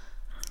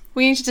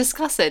 We need to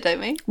discuss it, don't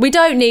we? We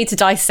don't need to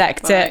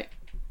dissect Right. it.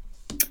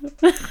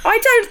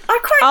 I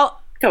quite...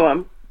 Go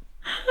on.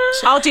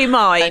 I'll do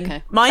mine.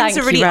 Okay. Mine's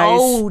Thank a really you,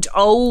 Rose.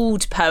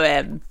 old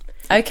poem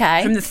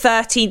Okay. from the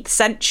 13th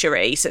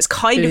century, so it's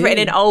kind of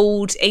written in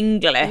Old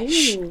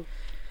English.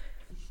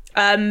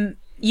 I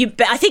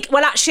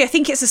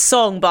think it's a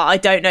song, but I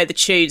don't know the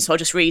tune, so I'll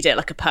just read it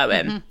like a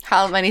poem.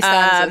 How many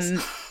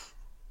stanzas?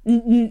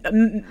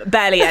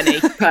 Barely any.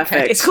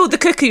 Perfect. It's called the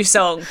Cuckoo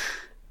Song.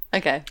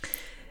 Okay.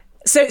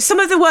 So some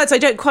of the words I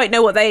don't quite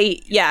know what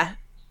they. Yeah,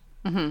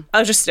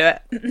 I'll just do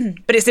it,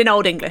 but it's in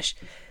Old English.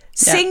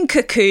 Sing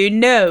cuckoo,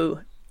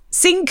 no.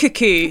 Sing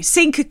cuckoo,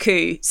 sing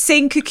cuckoo,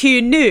 sing cuckoo,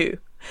 no.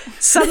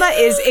 Summer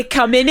is it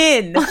coming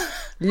in.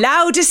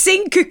 Louder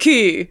sing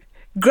cuckoo.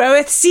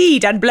 Groweth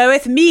seed and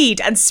bloweth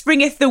mead and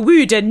springeth the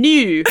wood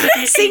anew.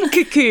 Sing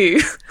cuckoo.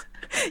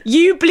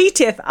 You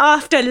bleateth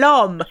after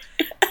lom.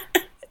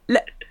 Is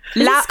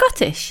it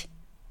Scottish?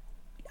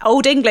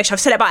 Old English, I've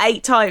said it about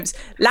 8 times.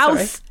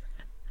 Louth.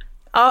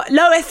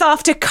 Loweth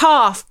after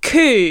calf,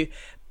 coo.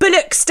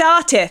 Bullock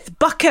starteth,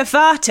 bucker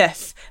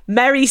varteth.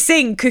 Merry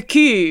sing,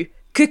 cuckoo.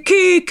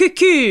 Cuckoo,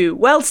 cuckoo.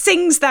 Well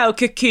sings thou,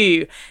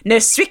 cuckoo. No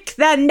swick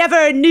thou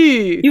never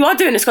knew. You are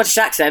doing a Scottish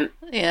accent.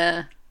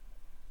 Yeah.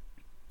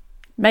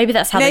 Maybe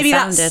that's how Maybe they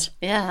that's- sounded.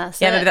 Yeah.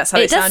 That's Yeah, maybe that's how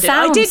It it does sounded.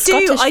 sound I did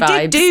Scottish do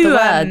vibes, the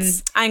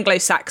words.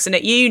 Anglo-Saxon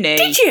at uni.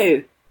 Did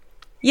you?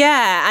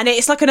 Yeah, and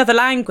it's like another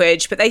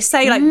language, but they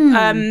say like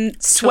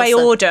sway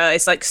Chaucer. order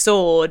is like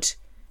sword.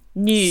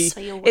 New.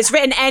 Sway order. It's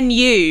written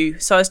NU,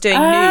 so I was doing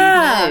new.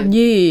 Ah.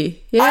 New.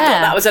 Yeah. I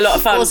thought that was a lot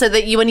of fun. Also,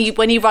 that when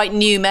you write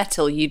new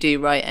metal, you do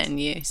write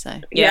NU. So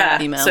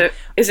Yeah. email. So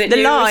is it The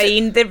new or is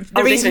it- line, the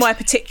reason English. why I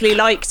particularly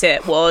liked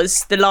it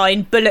was the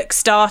line "Bullock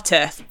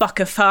starteth,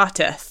 bucker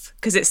farteth,"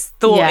 because it's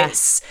thought Yeah.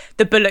 it's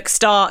the bullock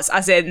starts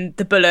as in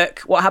the bullock.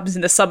 What happens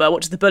in the summer?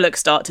 What does the bullock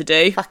start to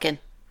do? fucking.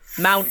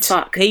 Mount.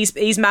 Fuck.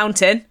 He's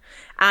mounting,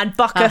 and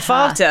bucker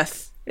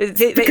farteth. It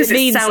because it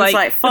means sounds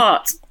like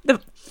fart. Well,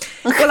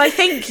 I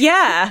think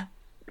yeah.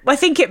 I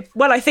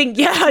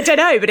don't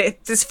know, but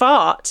it's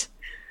fart.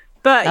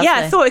 But yeah, I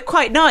Lovely. thought it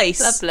quite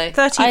nice. Lovely.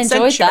 13th I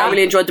enjoyed century. that. I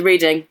really enjoyed the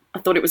reading. I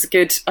thought it was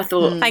good. I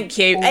thought Thank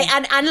you.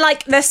 And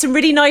like there's some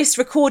really nice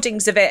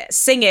recordings of it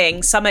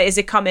singing summer is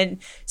a coming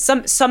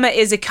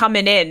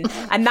in,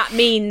 and that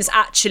means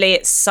actually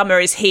it's summer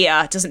is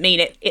here. It doesn't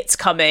mean it's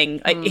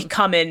coming. It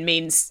coming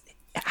means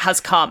it has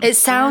come. It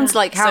sounds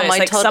like how So it's my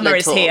like toddler summer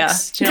is talks. here.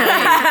 Do you know what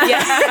I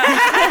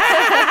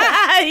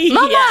mean?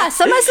 Mama, Yeah.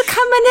 summer's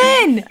coming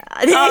in.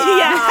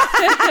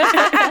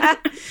 Yeah.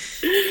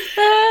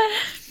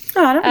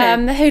 oh,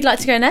 lovely. Who'd like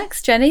to go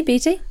next? Jenny,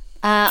 Beatty?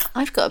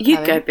 I've got a You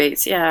poem. go,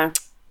 Beats. Yeah.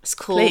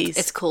 Please.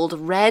 It's called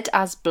Red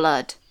as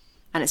Blood,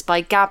 and it's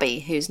by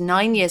Gabby, who's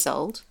 9 years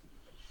old,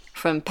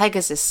 from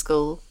Pegasus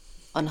School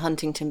on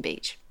Huntington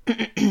Beach.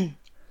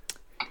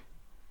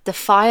 The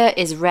fire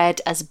is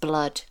red as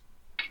blood.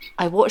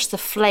 I watch the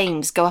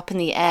flames go up in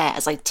the air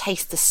as I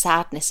taste the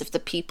sadness of the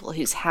people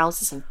whose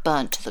houses have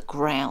burnt to the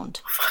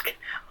ground. Fucking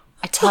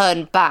I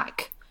turn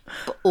back,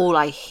 but all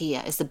I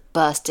hear is the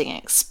bursting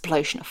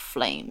explosion of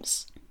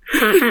flames.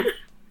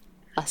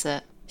 That's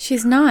it.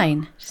 She's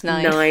 9. It's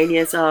 9. 9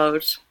 years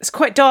old. It's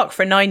quite dark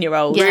for a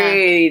 9-year-old. Yeah.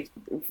 Really,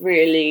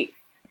 really.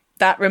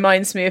 That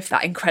reminds me of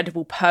that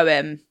incredible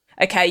poem.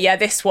 Okay, yeah,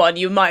 this one,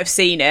 you might have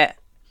seen it.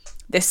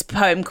 This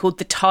poem called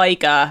The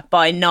Tiger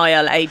by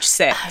Niall, age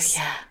 6. Oh,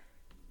 yeah.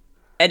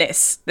 And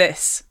it's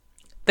this.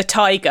 The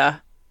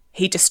tiger,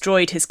 he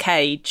destroyed his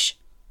cage.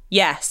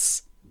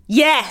 Yes.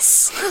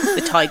 Yes!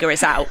 The tiger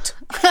is out.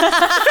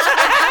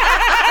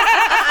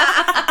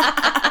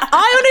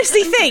 I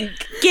honestly think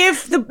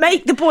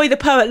make the boy the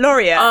poet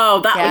laureate.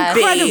 Oh, that Yes.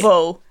 would be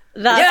Incredible.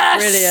 That's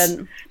Yes!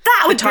 brilliant.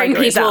 That would bring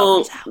tiger is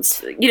people.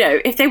 You know,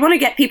 if they want to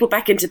get people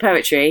back into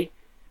poetry,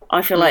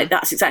 I feel like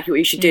that's exactly what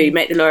you should do.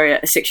 Make the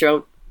laureate a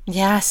 6-year-old.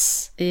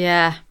 Yes,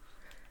 Yeah.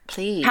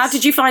 please. How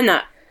did you find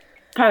that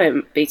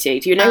poem, BT?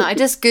 Do you know? I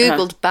just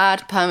googled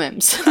bad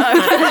poems.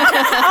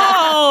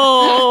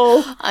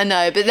 Oh! I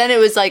know, but then it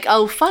was like,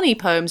 oh, funny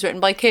poems written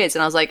by kids,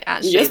 and I was like,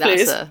 actually, Yes, that's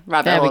please. a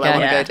rabbit There we hole I go.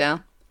 want to Yeah. go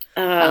down.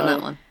 Found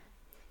that one.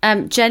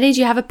 Jenny, do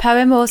you have a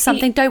poem or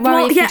something? Don't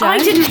worry Well, if yeah, you don't. I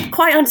didn't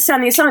quite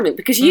understand the assignment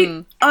because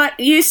you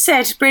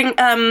said bring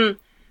a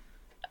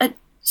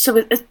So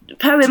a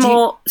poem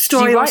or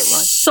story or write one?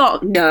 song?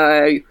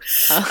 No.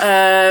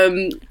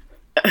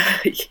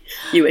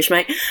 You wish,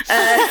 mate.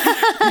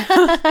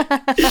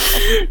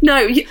 No,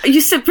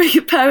 you said bring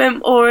a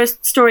poem or a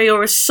story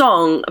or a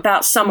song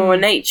about summer or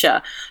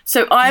nature.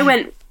 So I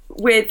went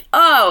with,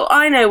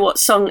 I know what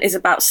song is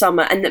about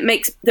summer and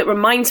that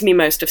reminds me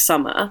most of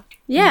summer.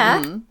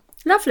 Yeah.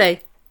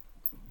 Lovely.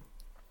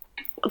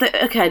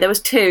 Okay, there was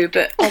two,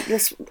 but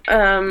this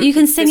You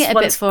can sing this it a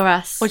bit for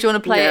us. Or do you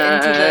want to play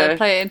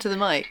it into the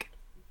mic?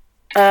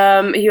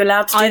 Are you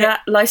allowed to do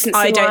that licensing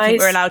I don't think wise?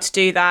 we're allowed to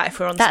do that if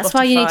we're on That's Spotify.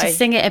 why you need to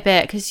sing it a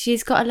bit, because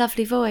she's got a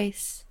lovely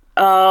voice.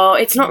 Oh,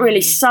 it's not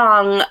really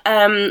sung.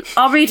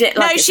 I'll read it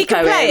like it's she a can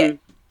poem. play it.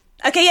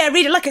 Okay, yeah,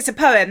 read it like it's a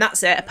poem.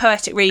 That's it, a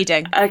poetic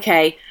reading.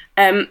 Okay.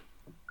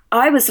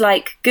 I was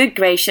like, good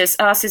gracious,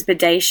 ass is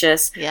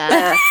bodacious,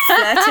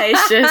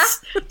 flirtatious,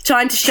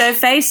 trying to show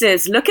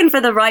faces, looking for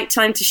the right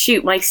time to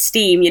shoot my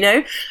steam,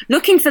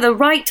 looking for the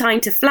right time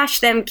to flash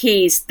them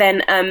keys.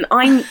 Then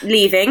I'm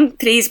leaving,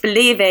 please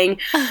believing,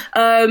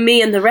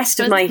 me and the rest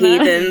of my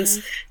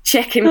heathens,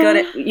 checking, got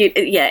it,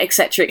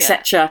 etc.,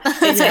 etc.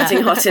 It's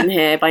getting hot in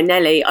here by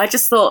Nelly. I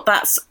just thought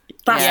that's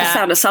the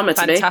sound of summer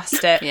to me.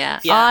 Fantastic. Yeah.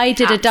 I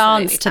did a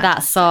absolutely dance to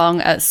that song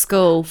at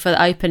school for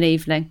the open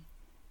evening.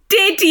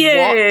 Did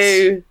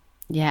you?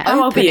 Yeah.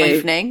 How old were Open you?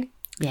 evening.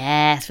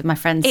 Yes, with my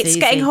friend It's Susie.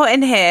 getting hot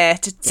in here,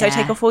 so Yeah.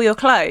 take off all your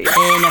clothes.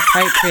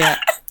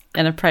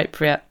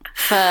 Inappropriate.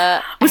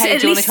 For, Was hey,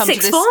 it do you at want to come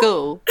least to sixth this form?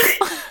 school?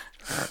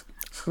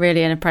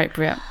 Really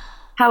inappropriate.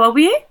 How old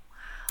were you?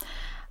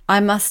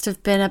 I must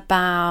have been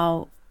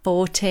about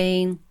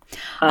 14.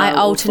 I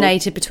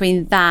alternated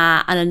between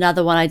that and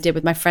another one I did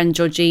with my friend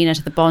Georgina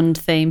to the Bond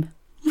theme.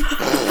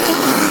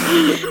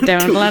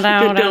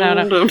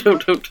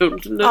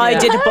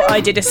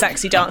 I did a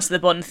sexy dance to the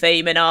Bond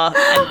theme in our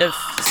end of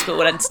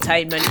school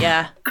entertainment.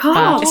 Yeah,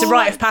 God, it's a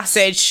rite of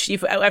passage.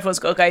 Everyone's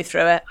got to go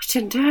through it. I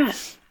didn't do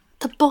it.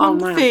 The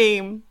Bond wow.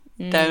 theme.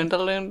 Down,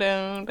 down,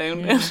 down, down,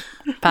 down.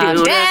 Bad.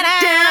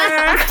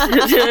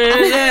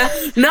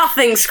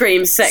 Nothing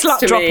screams sex Slut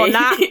to drop me. on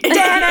that.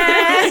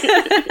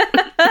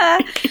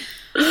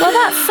 Well,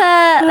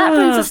 that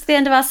brings us to the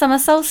end of our summer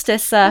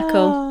solstice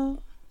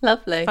circle.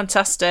 Lovely.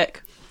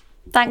 Fantastic.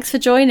 Thanks for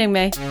joining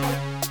me.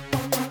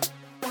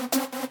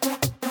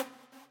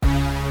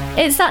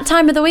 It's that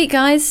time of the week,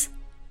 guys.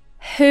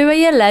 Who are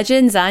your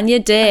legends and your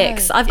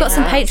dicks? I've got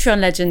some Patreon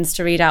legends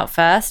to read out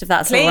first, if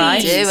that's all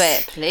right. Do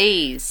it,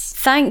 please.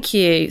 Thank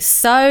you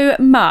so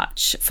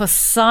much for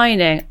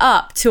signing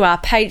up to our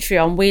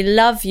Patreon. We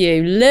love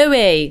you.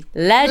 Louis,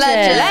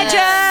 legend.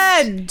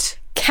 Legend.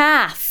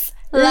 Kath,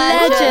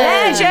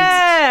 Legend.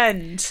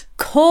 Legend.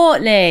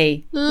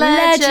 Courtney,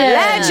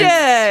 Legend.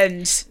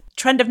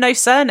 Trend of no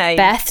surname.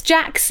 Beth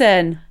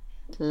Jackson.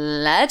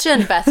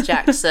 Legend, Beth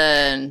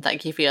Jackson.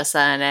 Thank you for your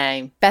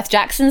surname. Beth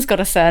Jackson's got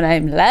a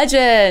surname.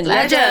 Legend.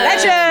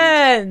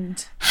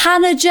 Legend.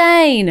 Hannah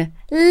Jane.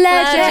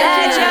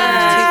 Legend.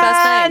 Two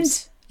first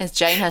names. Is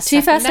Jane has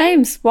Two first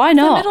names. Why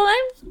not? Middle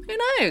name? Who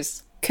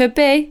knows? Could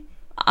be.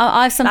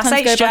 I sometimes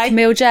That's go by HJ.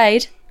 Camille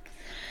Jade.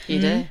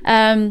 You do.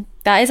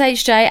 That is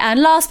HJ.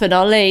 And last but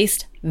not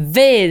least,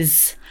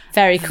 Viz.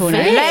 Very cool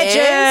name.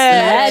 Legend.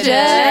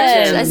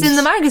 Legend. As in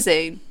the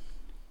magazine.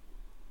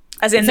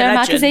 As in Is the there a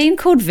legend. magazine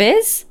called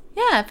Viz?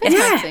 Yeah, Viz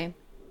magazine.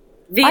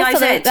 I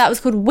thought that was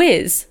called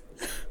Wiz.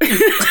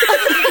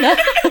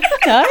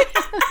 No?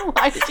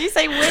 Why did you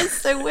say whiz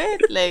so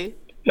weirdly?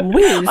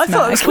 Wiz. I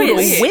thought it was called a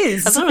Whiz.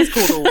 whiz. I thought it was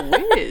called a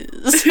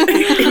whiz.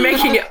 You're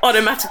making it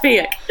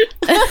onomatopoeic.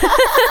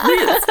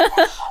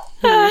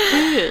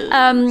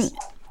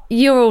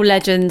 You're all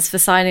legends for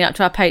signing up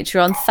to our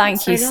Patreon.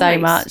 Thank you so so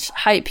nice. much.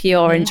 Hope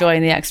you're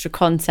enjoying the extra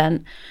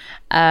content.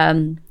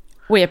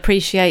 We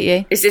appreciate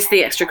you. Is this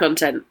the extra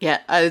content? Yeah,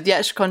 the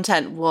extra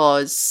content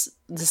was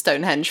the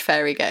Stonehenge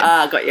fairy game.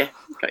 Got you.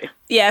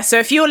 Yeah, so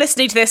if you're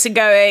listening to this and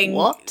going,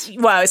 What?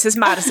 Well, it's as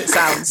mad as it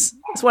sounds.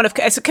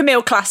 It's a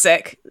Camille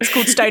classic. It's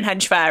called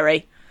Stonehenge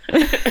Fairy.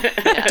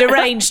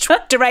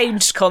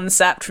 deranged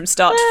concept from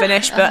start to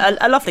finish, but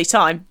a lovely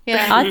time.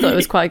 Yeah, I thought it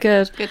was quite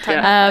good. good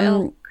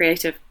time.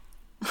 Creative.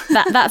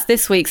 That's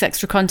this week's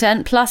extra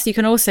content. Plus, you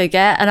can also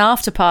get an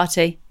after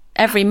party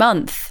every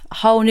month. A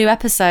whole new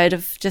episode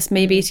of just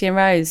me, Beatty and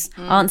Rose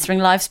answering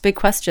life's big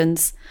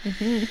questions.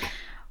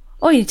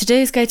 All you need to do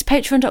is go to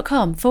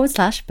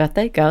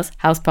patreon.com/birthday girls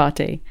house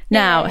party.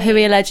 Now, who are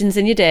your legends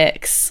and your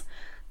dicks?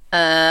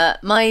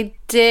 My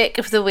dick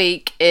of the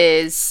week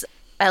is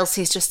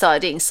Elsie's just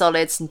started eating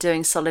solids and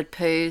doing solid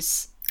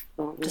poos.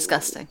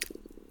 Disgusting.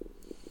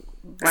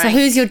 So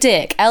who's your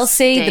dick?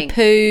 Elsie, Stink.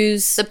 the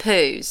poos. The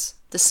poos.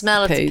 The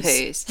smell of the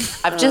Poos.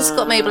 poos. I've just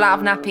got Mabel out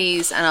of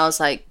nappies and I was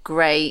like,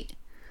 great.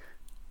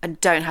 I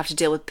don't have to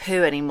deal with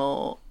poo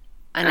anymore.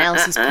 And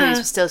Elsie's poos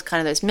were still kind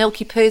of those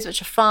milky poos,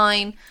 which are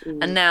fine.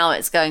 And now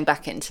it's going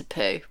back into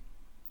poo.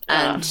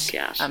 And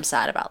gosh. I'm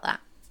sad about that.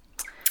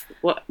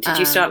 What did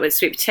you start with?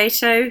 Sweet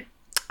potato?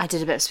 I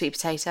did a bit of sweet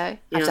potato.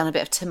 I've done a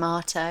bit of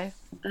tomato.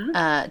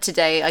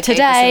 Today, I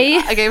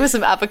Today? gave her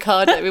some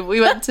avocado.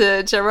 We went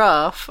to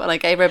Giraffe and I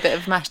gave her a bit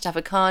of mashed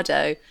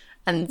avocado.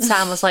 And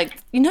Sam was like,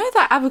 you know,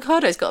 that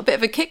avocado's got a bit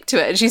of a kick to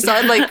it. And she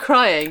started like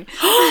crying.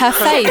 Her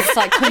face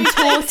like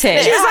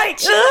contorted. She was like,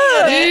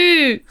 ugh.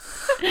 Ooh.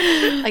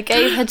 I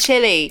gave her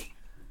chili,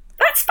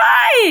 That's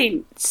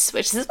fine.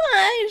 which is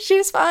fine. She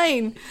was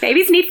fine.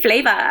 Babies need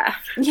flavour.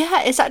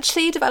 Yeah, it's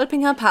actually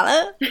developing her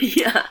palate.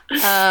 Yeah.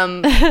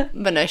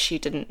 But no, she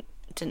didn't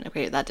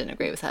agree with that. Didn't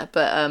agree with her.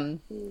 But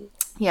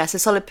yeah, so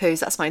solid poos.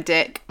 That's my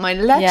dick. My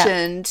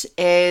legend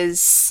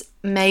is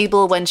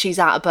Mabel when she's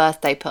at a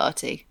birthday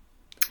party.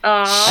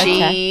 Oh.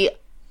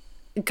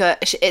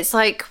 It's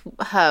like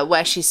her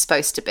where she's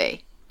supposed to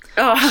be.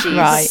 Oh. She's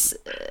Right.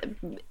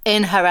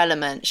 in her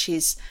element.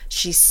 She's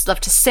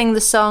loved to sing the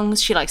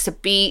songs. She likes to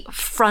be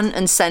front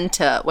and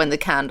center when the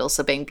candles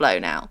are being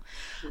blown out.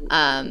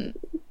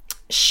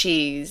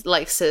 She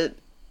likes to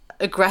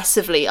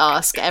aggressively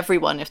ask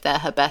everyone if they're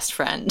her best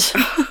friend.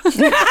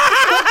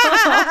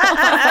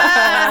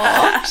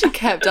 She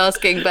kept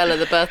asking Bella,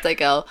 the birthday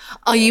girl,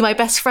 "Are you my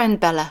best friend,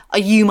 Bella? Are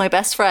you my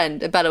best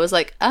friend?" And Bella was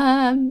like,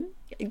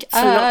 It's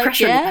a lot of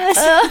pressure. yes.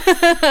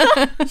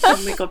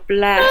 Oh my God,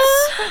 bless.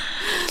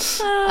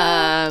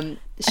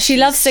 She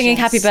loves singing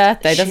happy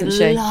birthday, doesn't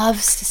she?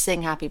 Loves to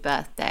sing happy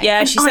birthday.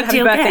 Yeah, she said happy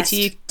Ideal birthday guest. to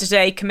you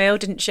today, Camille,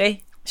 didn't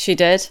she? She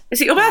did.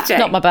 Is it your birthday?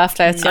 Not my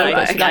birthday at all, No,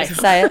 but she okay. likes to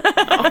say it.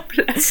 Oh,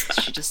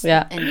 bless. She just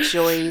Yeah.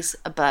 enjoys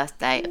a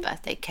birthday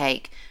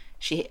cake.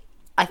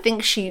 I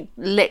think she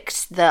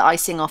licked the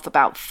icing off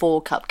about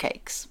 4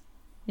 cupcakes.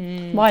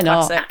 Why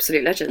not? Classic.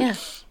 Absolute legend. Yeah.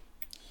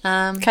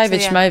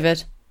 COVID, so,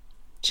 schmovid.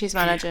 she's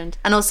my legend.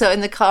 And also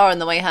in the car on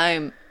the way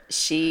home,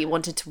 she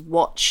wanted to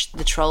watch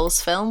the Trolls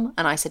film,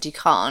 and I said, "You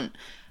can't.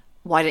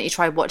 Why don't you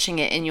try watching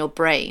it in your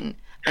brain?"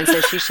 And so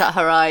she shut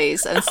her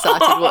eyes and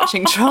started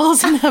watching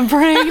Trolls in her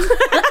brain.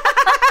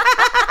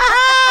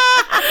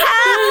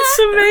 That's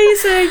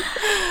amazing.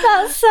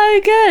 That's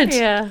so good.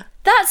 Yeah.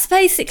 That's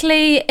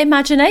basically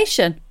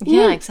imagination.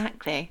 Yeah,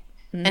 exactly.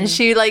 And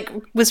she like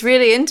was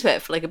really into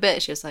it for like a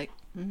bit. She was like,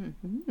 You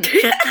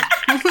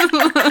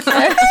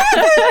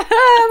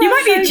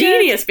might be a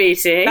genius,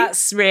 BT.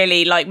 That's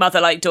really like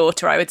mother, like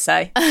daughter, I would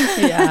say.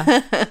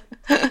 Yeah.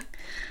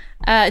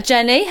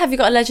 Jenny, have you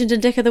got a legend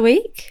and dick of the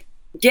week?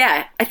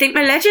 Yeah, I think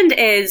my legend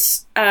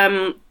is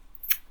I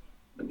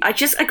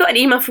got an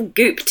email from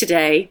Goop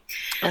today,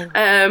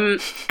 and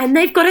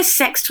they've got a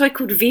sex toy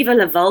called Viva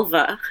La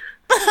Vulva,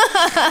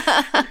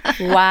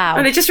 Wow.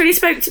 and it just really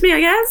spoke to me, I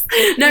guess.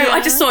 No,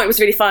 I just thought it was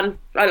really fun.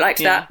 I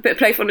liked that bit of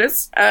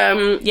playfulness.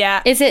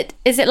 Yeah. Is it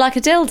like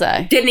a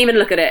dildo? Didn't even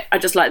look at it. I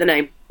just like the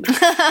name.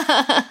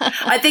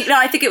 I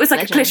think it was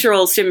like a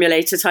clitoral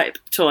stimulator type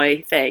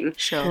toy thing.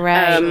 "Sure."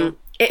 Great.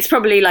 It's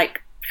probably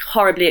like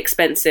horribly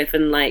expensive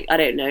and like, I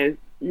don't know,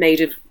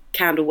 made of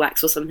candle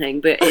wax or something,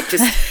 but it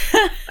just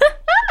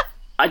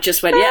I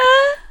just went, yeah.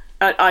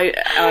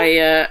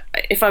 I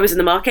if I was in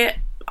the market,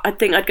 I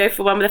think I'd go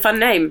for one with a fun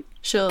name.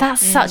 Sure.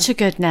 That's such a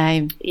good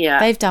name. Yeah.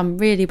 They've done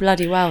really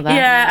bloody well there.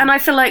 Yeah, and I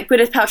feel like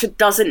Gwyneth Paltrow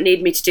doesn't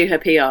need me to do her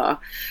PR,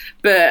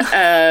 but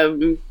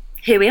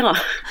here we are.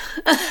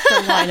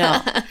 Why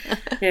not?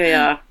 Here we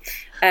are.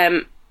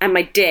 And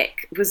my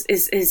dick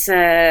is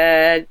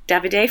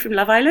Davide from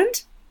Love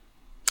Island.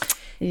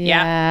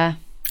 Yeah.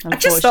 I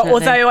just thought,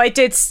 unfortunately. although I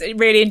did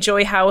really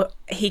enjoy how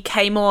he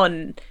came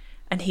on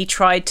and he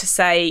tried to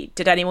say,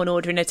 "Did anyone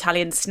order an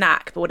Italian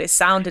snack?" But what it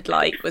sounded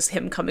like was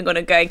him coming on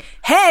and going,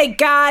 "Hey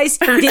guys,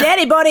 did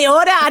anybody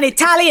order an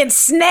Italian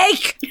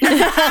snake?"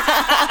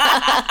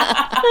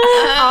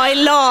 I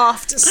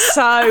laughed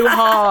so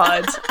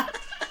hard.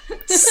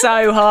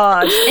 So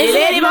hard. Did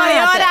anybody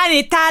mad order an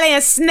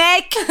Italian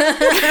snake?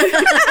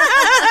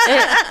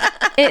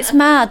 It's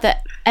mad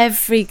that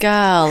every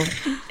girl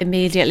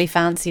immediately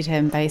fancied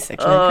him,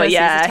 basically. Oh He's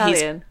yeah,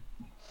 Italian.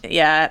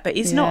 but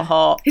he's Yeah. not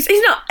hot. He's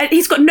not.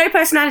 He's got no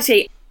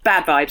personality.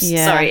 Bad vibes.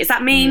 Yeah. Sorry, is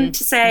that mean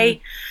to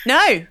say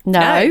No,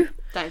 No.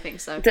 Don't think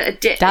so. that a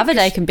dick?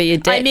 Davide can be your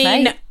dick, I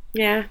mean, mate.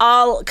 Yeah.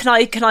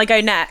 Can I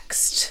go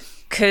next?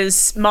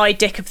 Because my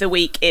dick of the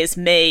week is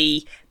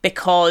me,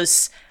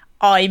 because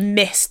I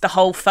missed the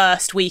whole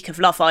first week of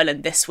Love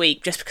Island this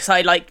week just because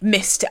I like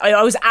missed it.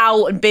 I was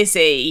out and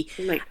busy,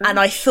 my gosh. and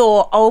I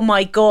thought, oh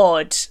my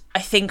god, I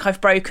think I've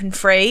broken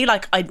free.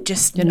 Like I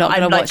just You're not going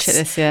to I'm, like, watch it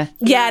this year.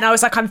 Yeah, and I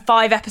was like, I'm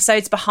 5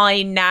 episodes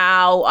behind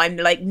now. I'm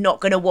like not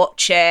going to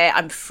watch it.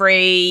 I'm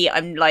free.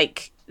 I'm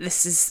like,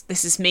 this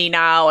is me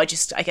now. I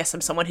guess I'm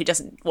someone who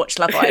doesn't watch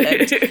Love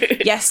Island.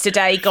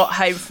 Yesterday, got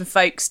home from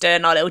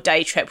Folkestone. Our little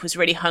day trip, was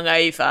really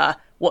hungover.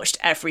 Watched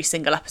every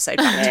single episode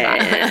back to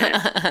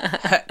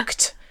back.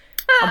 Hooked.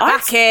 I'm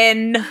back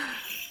in.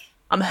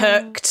 I'm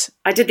hooked.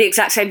 I did the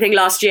exact same thing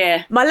last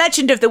year. My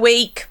legend of the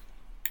week.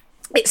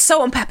 It's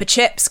salt and pepper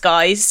chips,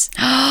 guys.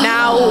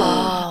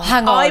 Now,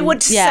 Hang on. I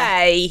would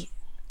say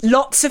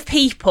lots of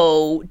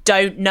people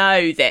don't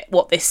know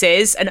what this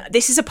is, and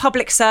this is a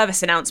public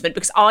service announcement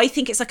because I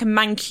think it's like a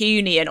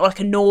Mancunian or like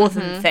a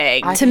northern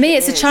thing. To me,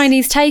 it's a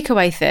Chinese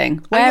takeaway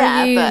thing. Where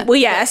yeah, are you? but- Well,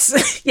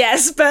 yes,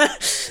 yes, but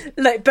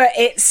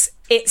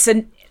it's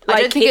an. Like,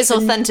 I don't think it's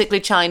an- authentically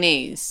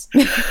Chinese.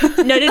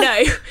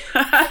 No.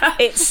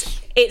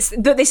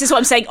 but this is what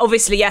I'm saying.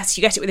 Obviously, yes,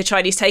 you get it with a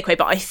Chinese takeaway,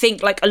 but I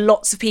think like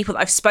lots of people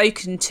that I've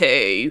spoken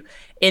to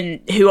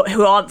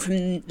who aren't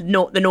from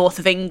the north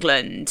of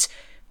England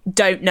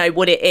don't know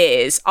what it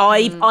is.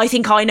 I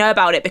think I know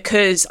about it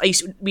because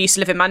we used to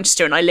live in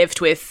Manchester and I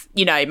lived with,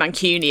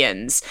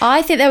 Mancunians.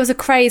 I think there was a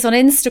craze on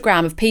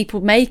Instagram of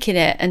people making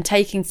it and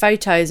taking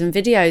photos and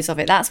videos of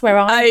it. That's where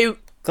I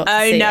got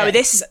to see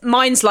it.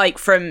 Mine's like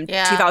from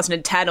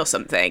 2010 or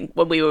something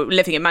when we were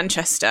living in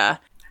Manchester.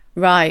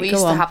 Right, we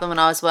used to have them when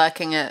I was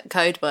working at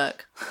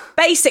Codework.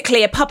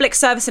 Basically, a public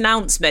service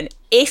announcement.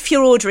 If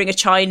you're ordering a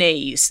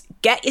Chinese,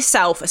 get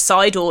yourself a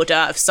side order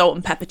of salt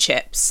and pepper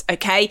chips,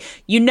 okay?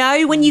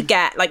 When you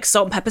get like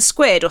salt and pepper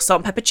squid or salt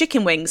and pepper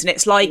chicken wings and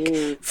it's like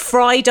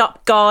fried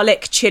up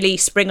garlic, chili,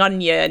 spring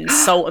onion,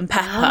 salt and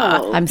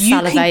pepper. I'm you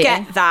salivating. can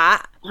get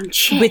that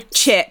with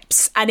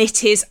chips and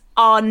it is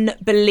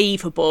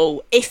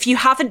unbelievable. If you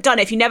haven't done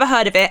it, if you never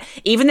heard of it,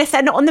 even if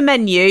they're not on the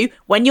menu,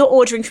 when you're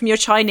ordering from your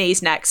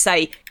Chinese next,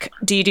 say,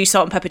 do you do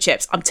salt and pepper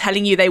chips? I'm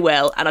telling you they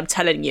will, and I'm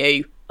telling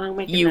you,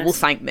 you will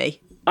thank me.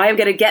 I am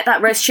going to get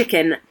that roast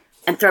chicken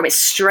and throw it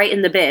straight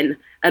in the bin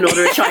and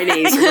order a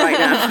Chinese right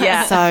now.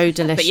 Yeah, so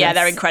delicious. But yeah,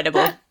 they're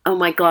incredible. Oh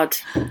my God,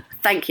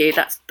 thank you.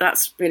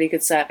 That's really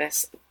good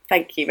service.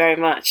 Thank you very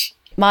much.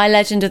 My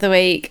legend of the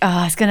week.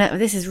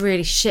 This is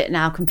really shit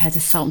now compared to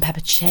salt and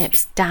pepper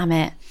chips. Damn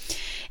it.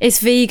 It's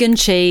vegan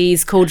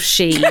cheese called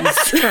Shees.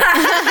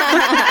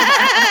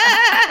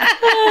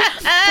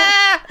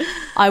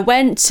 I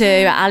went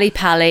to Ali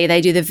Pali. They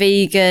do the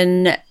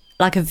vegan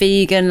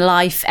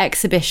life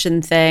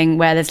exhibition thing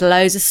where there's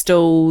loads of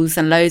stalls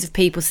and loads of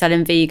people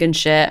selling vegan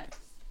shit.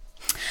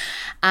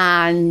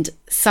 And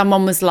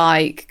someone was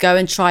like, go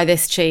and try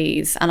this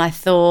cheese. And I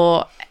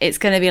thought it's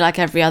going to be like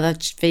every other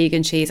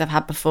vegan cheese I've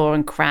had before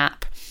and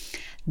crap.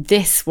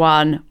 This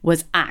one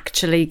was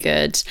actually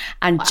good.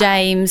 And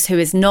James, who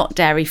is not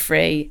dairy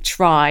free,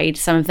 tried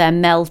some of their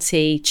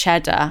melty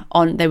cheddar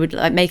they were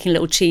like making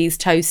little cheese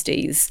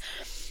toasties.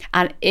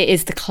 And it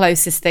is the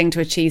closest thing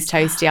to a cheese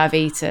toastie I've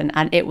eaten.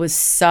 And it was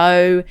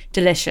so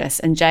delicious.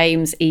 And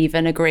James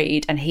even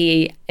agreed. And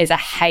he is a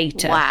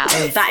hater. Wow.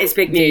 That is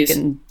big news.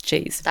 Vegan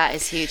cheese. That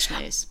is huge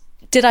news.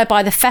 Did I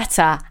buy the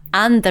feta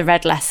and the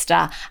red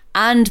Leicester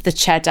and the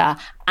cheddar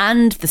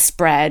and the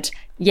spread?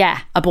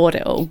 Yeah, I bought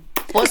it all.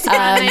 What's the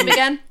brand name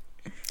again?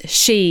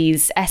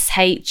 Shees,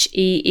 Sheese.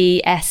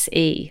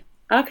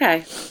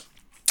 Okay.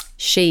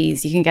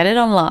 Shees. You can get it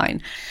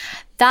online.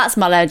 That's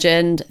my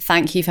legend.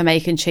 Thank you for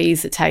making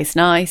cheese that tastes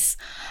nice.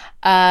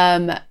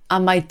 And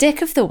my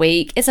dick of the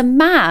week is a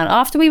man.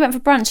 After we went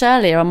for brunch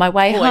earlier on my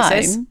way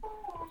home.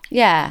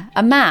 Yeah,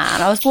 a man.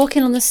 I was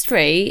walking on the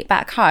street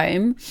back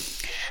home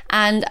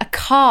and a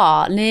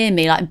car near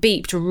me like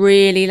beeped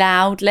really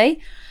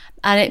loudly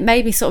and it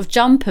made me sort of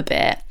jump a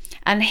bit.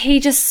 And he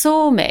just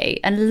saw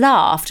me and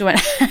laughed and went,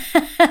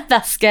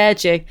 that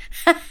scared you.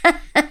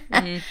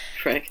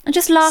 Frick. And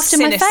just laughed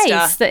in my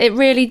face that it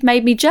really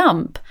made me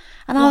jump.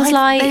 And I was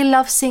like... They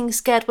love seeing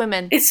scared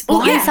women.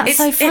 Why is that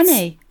so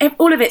funny? It's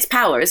all of its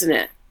power, isn't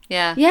it?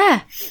 Yeah.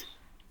 Yeah.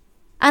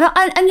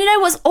 And you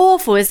know what's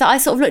awful is that I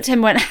sort of looked at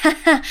him and went,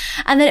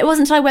 and then it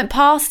wasn't until I went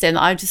past him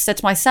that I just said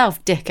to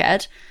myself,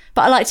 dickhead.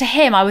 But like to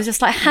him, I was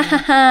just like, ha ha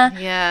ha.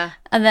 Yeah.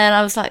 And then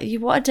I was like, you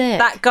what a dick.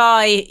 That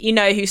guy,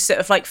 who sort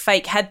of like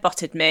fake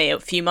headbutted me a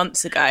few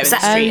months ago in the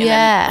street Oh,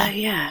 yeah. Oh,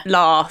 yeah.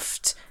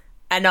 laughed.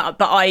 And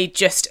but I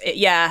just,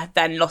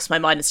 then lost my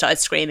mind and started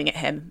screaming at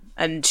him.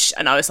 And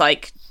I was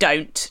like,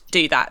 don't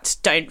do that.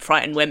 Don't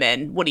frighten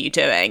women. What are you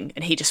doing?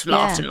 And he just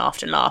laughed and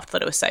laughed and laughed.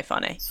 Thought it was so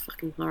funny. It's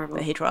fucking horrible.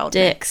 But he'd rolled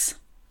Dicks. me.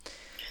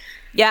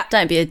 Yeah.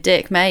 Don't be a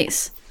dick,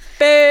 mates.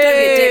 Boo! Don't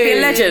be a dick, be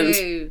a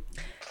legend.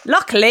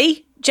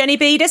 Luckily, Jenny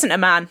Bede isn't a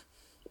man.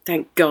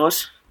 Thank God.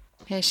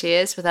 Here she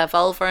is with her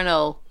vulva and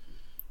all.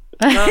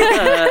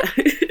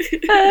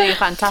 Being Being a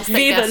fantastic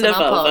guest on our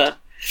pod.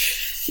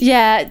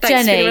 Yeah, Thanks,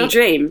 Jenny. Been a real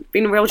dream.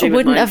 Been a real dream. I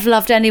wouldn't of mine. have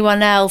loved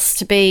anyone else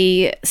to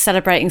be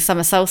celebrating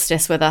summer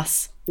solstice with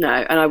us. No,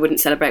 and I wouldn't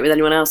celebrate with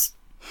anyone else.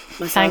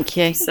 Myself. Thank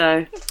you.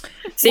 So,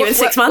 see you in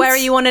 6 months. Where are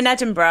you on in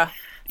Edinburgh?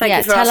 Thank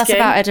you for tell asking. us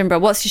about Edinburgh.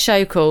 What's your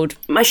show called?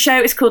 My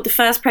show is called The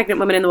First Pregnant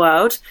Woman in the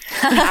World.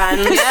 And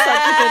Such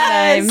a good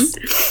name.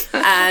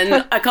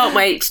 And I can't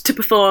wait to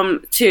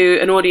perform to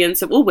an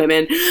audience of all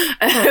women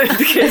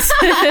because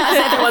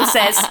everyone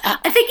says,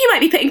 I think you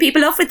might be putting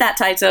people off with that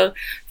title.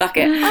 Fuck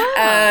it.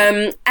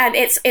 And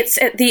it's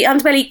at the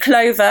Underbelly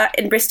Clover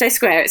in Bristow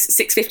Square. It's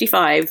at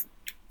 6:55.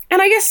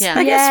 And I guess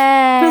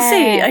we'll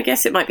see. I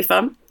guess it might be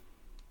fun.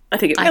 I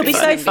think it'll be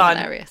so fun.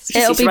 Hilarious.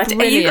 It'll be Are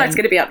you guys brilliant.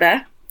 going to be up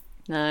there?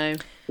 No.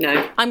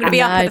 No. I'm going to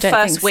be up I at the don't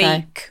first think so.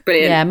 week.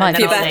 Brilliant. Yeah, might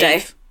For your be.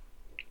 birthday.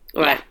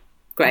 All right.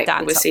 Great.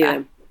 Dan's We'll up see you there.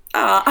 then.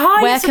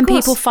 Hi, Where yes, of can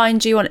course. people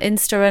find you on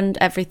Insta and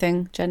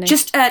everything, Jenny?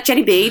 Just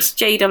Jenny Bede,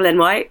 Jenny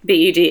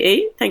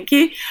Bude, thank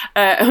you,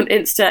 on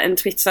Insta and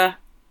Twitter.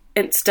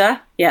 Insta,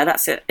 yeah,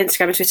 that's it.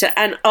 Instagram and Twitter.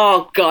 And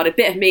oh god, a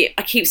bit of me.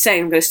 I keep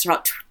saying I'm going to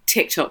start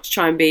TikTok to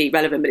try and be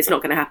relevant, but it's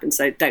not going to happen.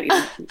 So don't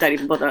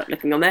even bother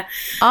looking on there.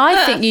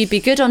 I think you'd be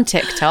good on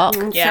TikTok.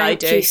 Yeah, I Thank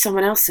do. you.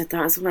 Someone else said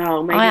that as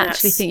well. Maybe I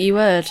actually think you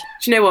would.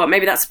 Do you know what?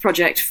 Maybe that's a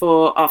project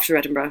for after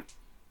Edinburgh.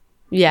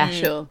 Yeah.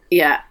 Sure.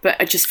 Yeah, but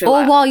I just feel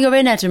Or like while you're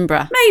in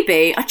Edinburgh.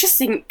 maybe. I just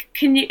think,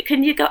 can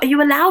you go? Are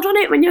you allowed on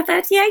it when you're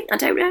 38? I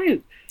don't know.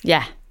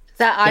 Yeah.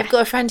 That I've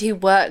got a friend who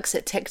works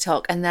at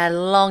TikTok, and they're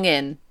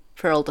longing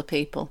for older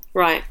people.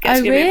 Right. Get Oh,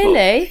 to give me a call.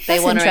 really? They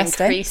That's want to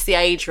interesting. increase the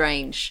age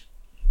range.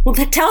 Well,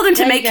 then tell them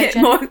to There you make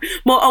go, it Jen.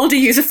 more older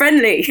user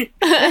friendly.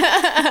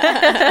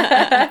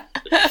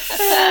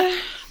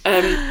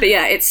 But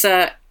yeah,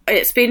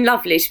 it's been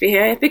lovely to be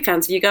here. Big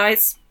fans of you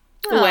guys.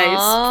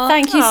 Always.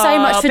 Thank you so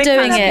much for big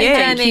doing thanks it. to you.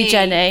 Thank you,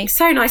 Jenny.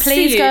 So nice to see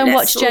Please you. go and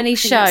Let's watch all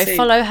Jenny's hang out show. soon.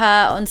 Follow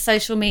her on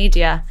social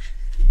media.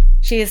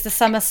 She is the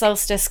summer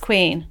solstice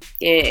queen.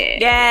 Yeah.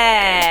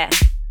 Yeah.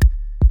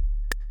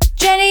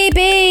 Jenny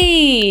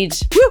Bede.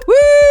 Woo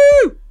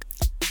woo.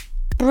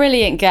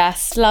 Brilliant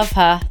guest. Love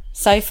her.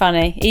 So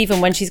funny.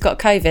 Even when she's got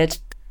COVID.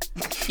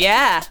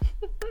 Yeah.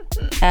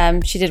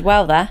 She did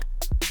well there.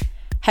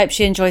 Hope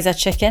she enjoys her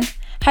chicken.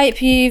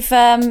 Hope you've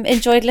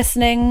enjoyed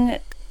listening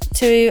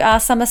to our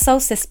summer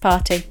solstice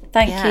party.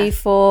 Thank Yeah. you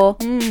for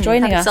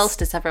joining Happy us.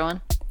 solstice,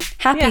 everyone.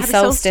 Happy happy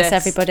solstice, solstice.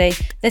 everybody.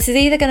 This is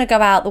either going to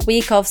go out the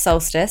week of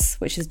solstice,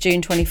 which is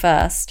June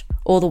 21st,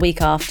 or the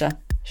week after.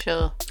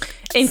 Sure.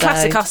 In So-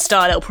 classic us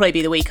style, it'll probably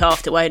be the week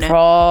after, won't it?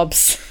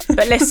 Probs.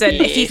 But listen,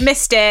 if you've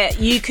missed it,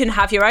 you can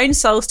have your own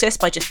solstice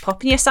by just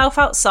popping yourself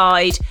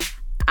outside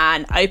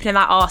and opening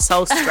that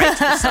arsehole straight to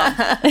the sun.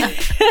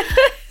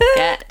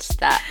 Get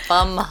that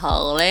bum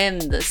hole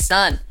in the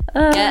sun.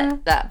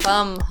 Get that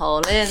bum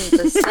hole in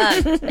the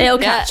sun. It'll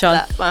Get catch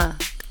on.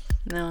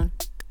 No.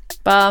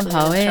 Bum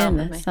hole What's wrong in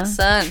with the me? sun.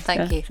 Sun,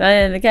 thank you.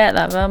 Saying to get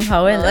that bum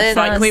hole in the Right,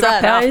 sun. can we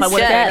wrap it up? I wanna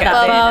Get get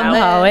that that bum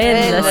in hole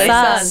in the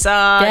sun.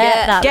 sun.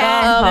 Get that Get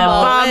bum the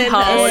hole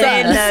bum hole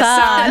in the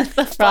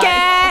sun. Right.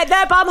 Get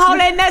the bum hole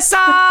in the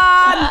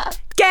sun.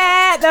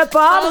 Get the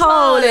bum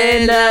hole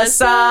in the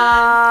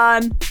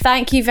sun.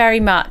 Thank you very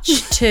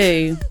much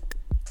to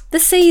the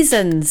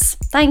seasons.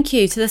 Thank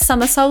you to the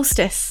summer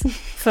solstice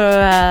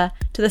to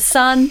the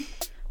sun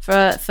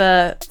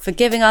for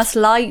giving us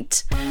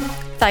light.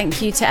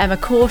 Thank you to Emma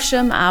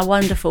Corsham, our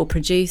wonderful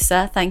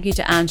producer. Thank you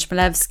to Anne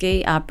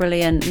Shmulevsky, our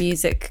brilliant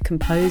music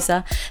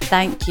composer.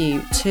 Thank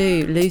you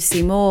to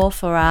Lucy Moore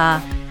for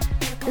our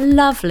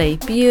lovely,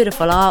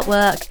 beautiful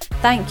artwork.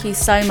 Thank you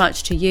so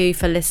much to you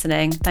for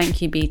listening.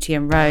 Thank you, Beatty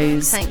and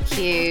Rose. Thank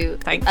you.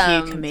 Thank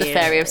you, Camille. The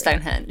Fairy of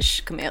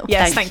Stonehenge, Camille.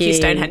 Yes, Thank thank you, you.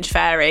 Stonehenge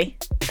Fairy.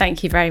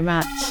 Thank you very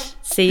much.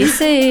 See you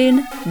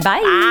soon.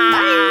 Bye.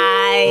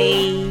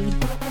 Bye.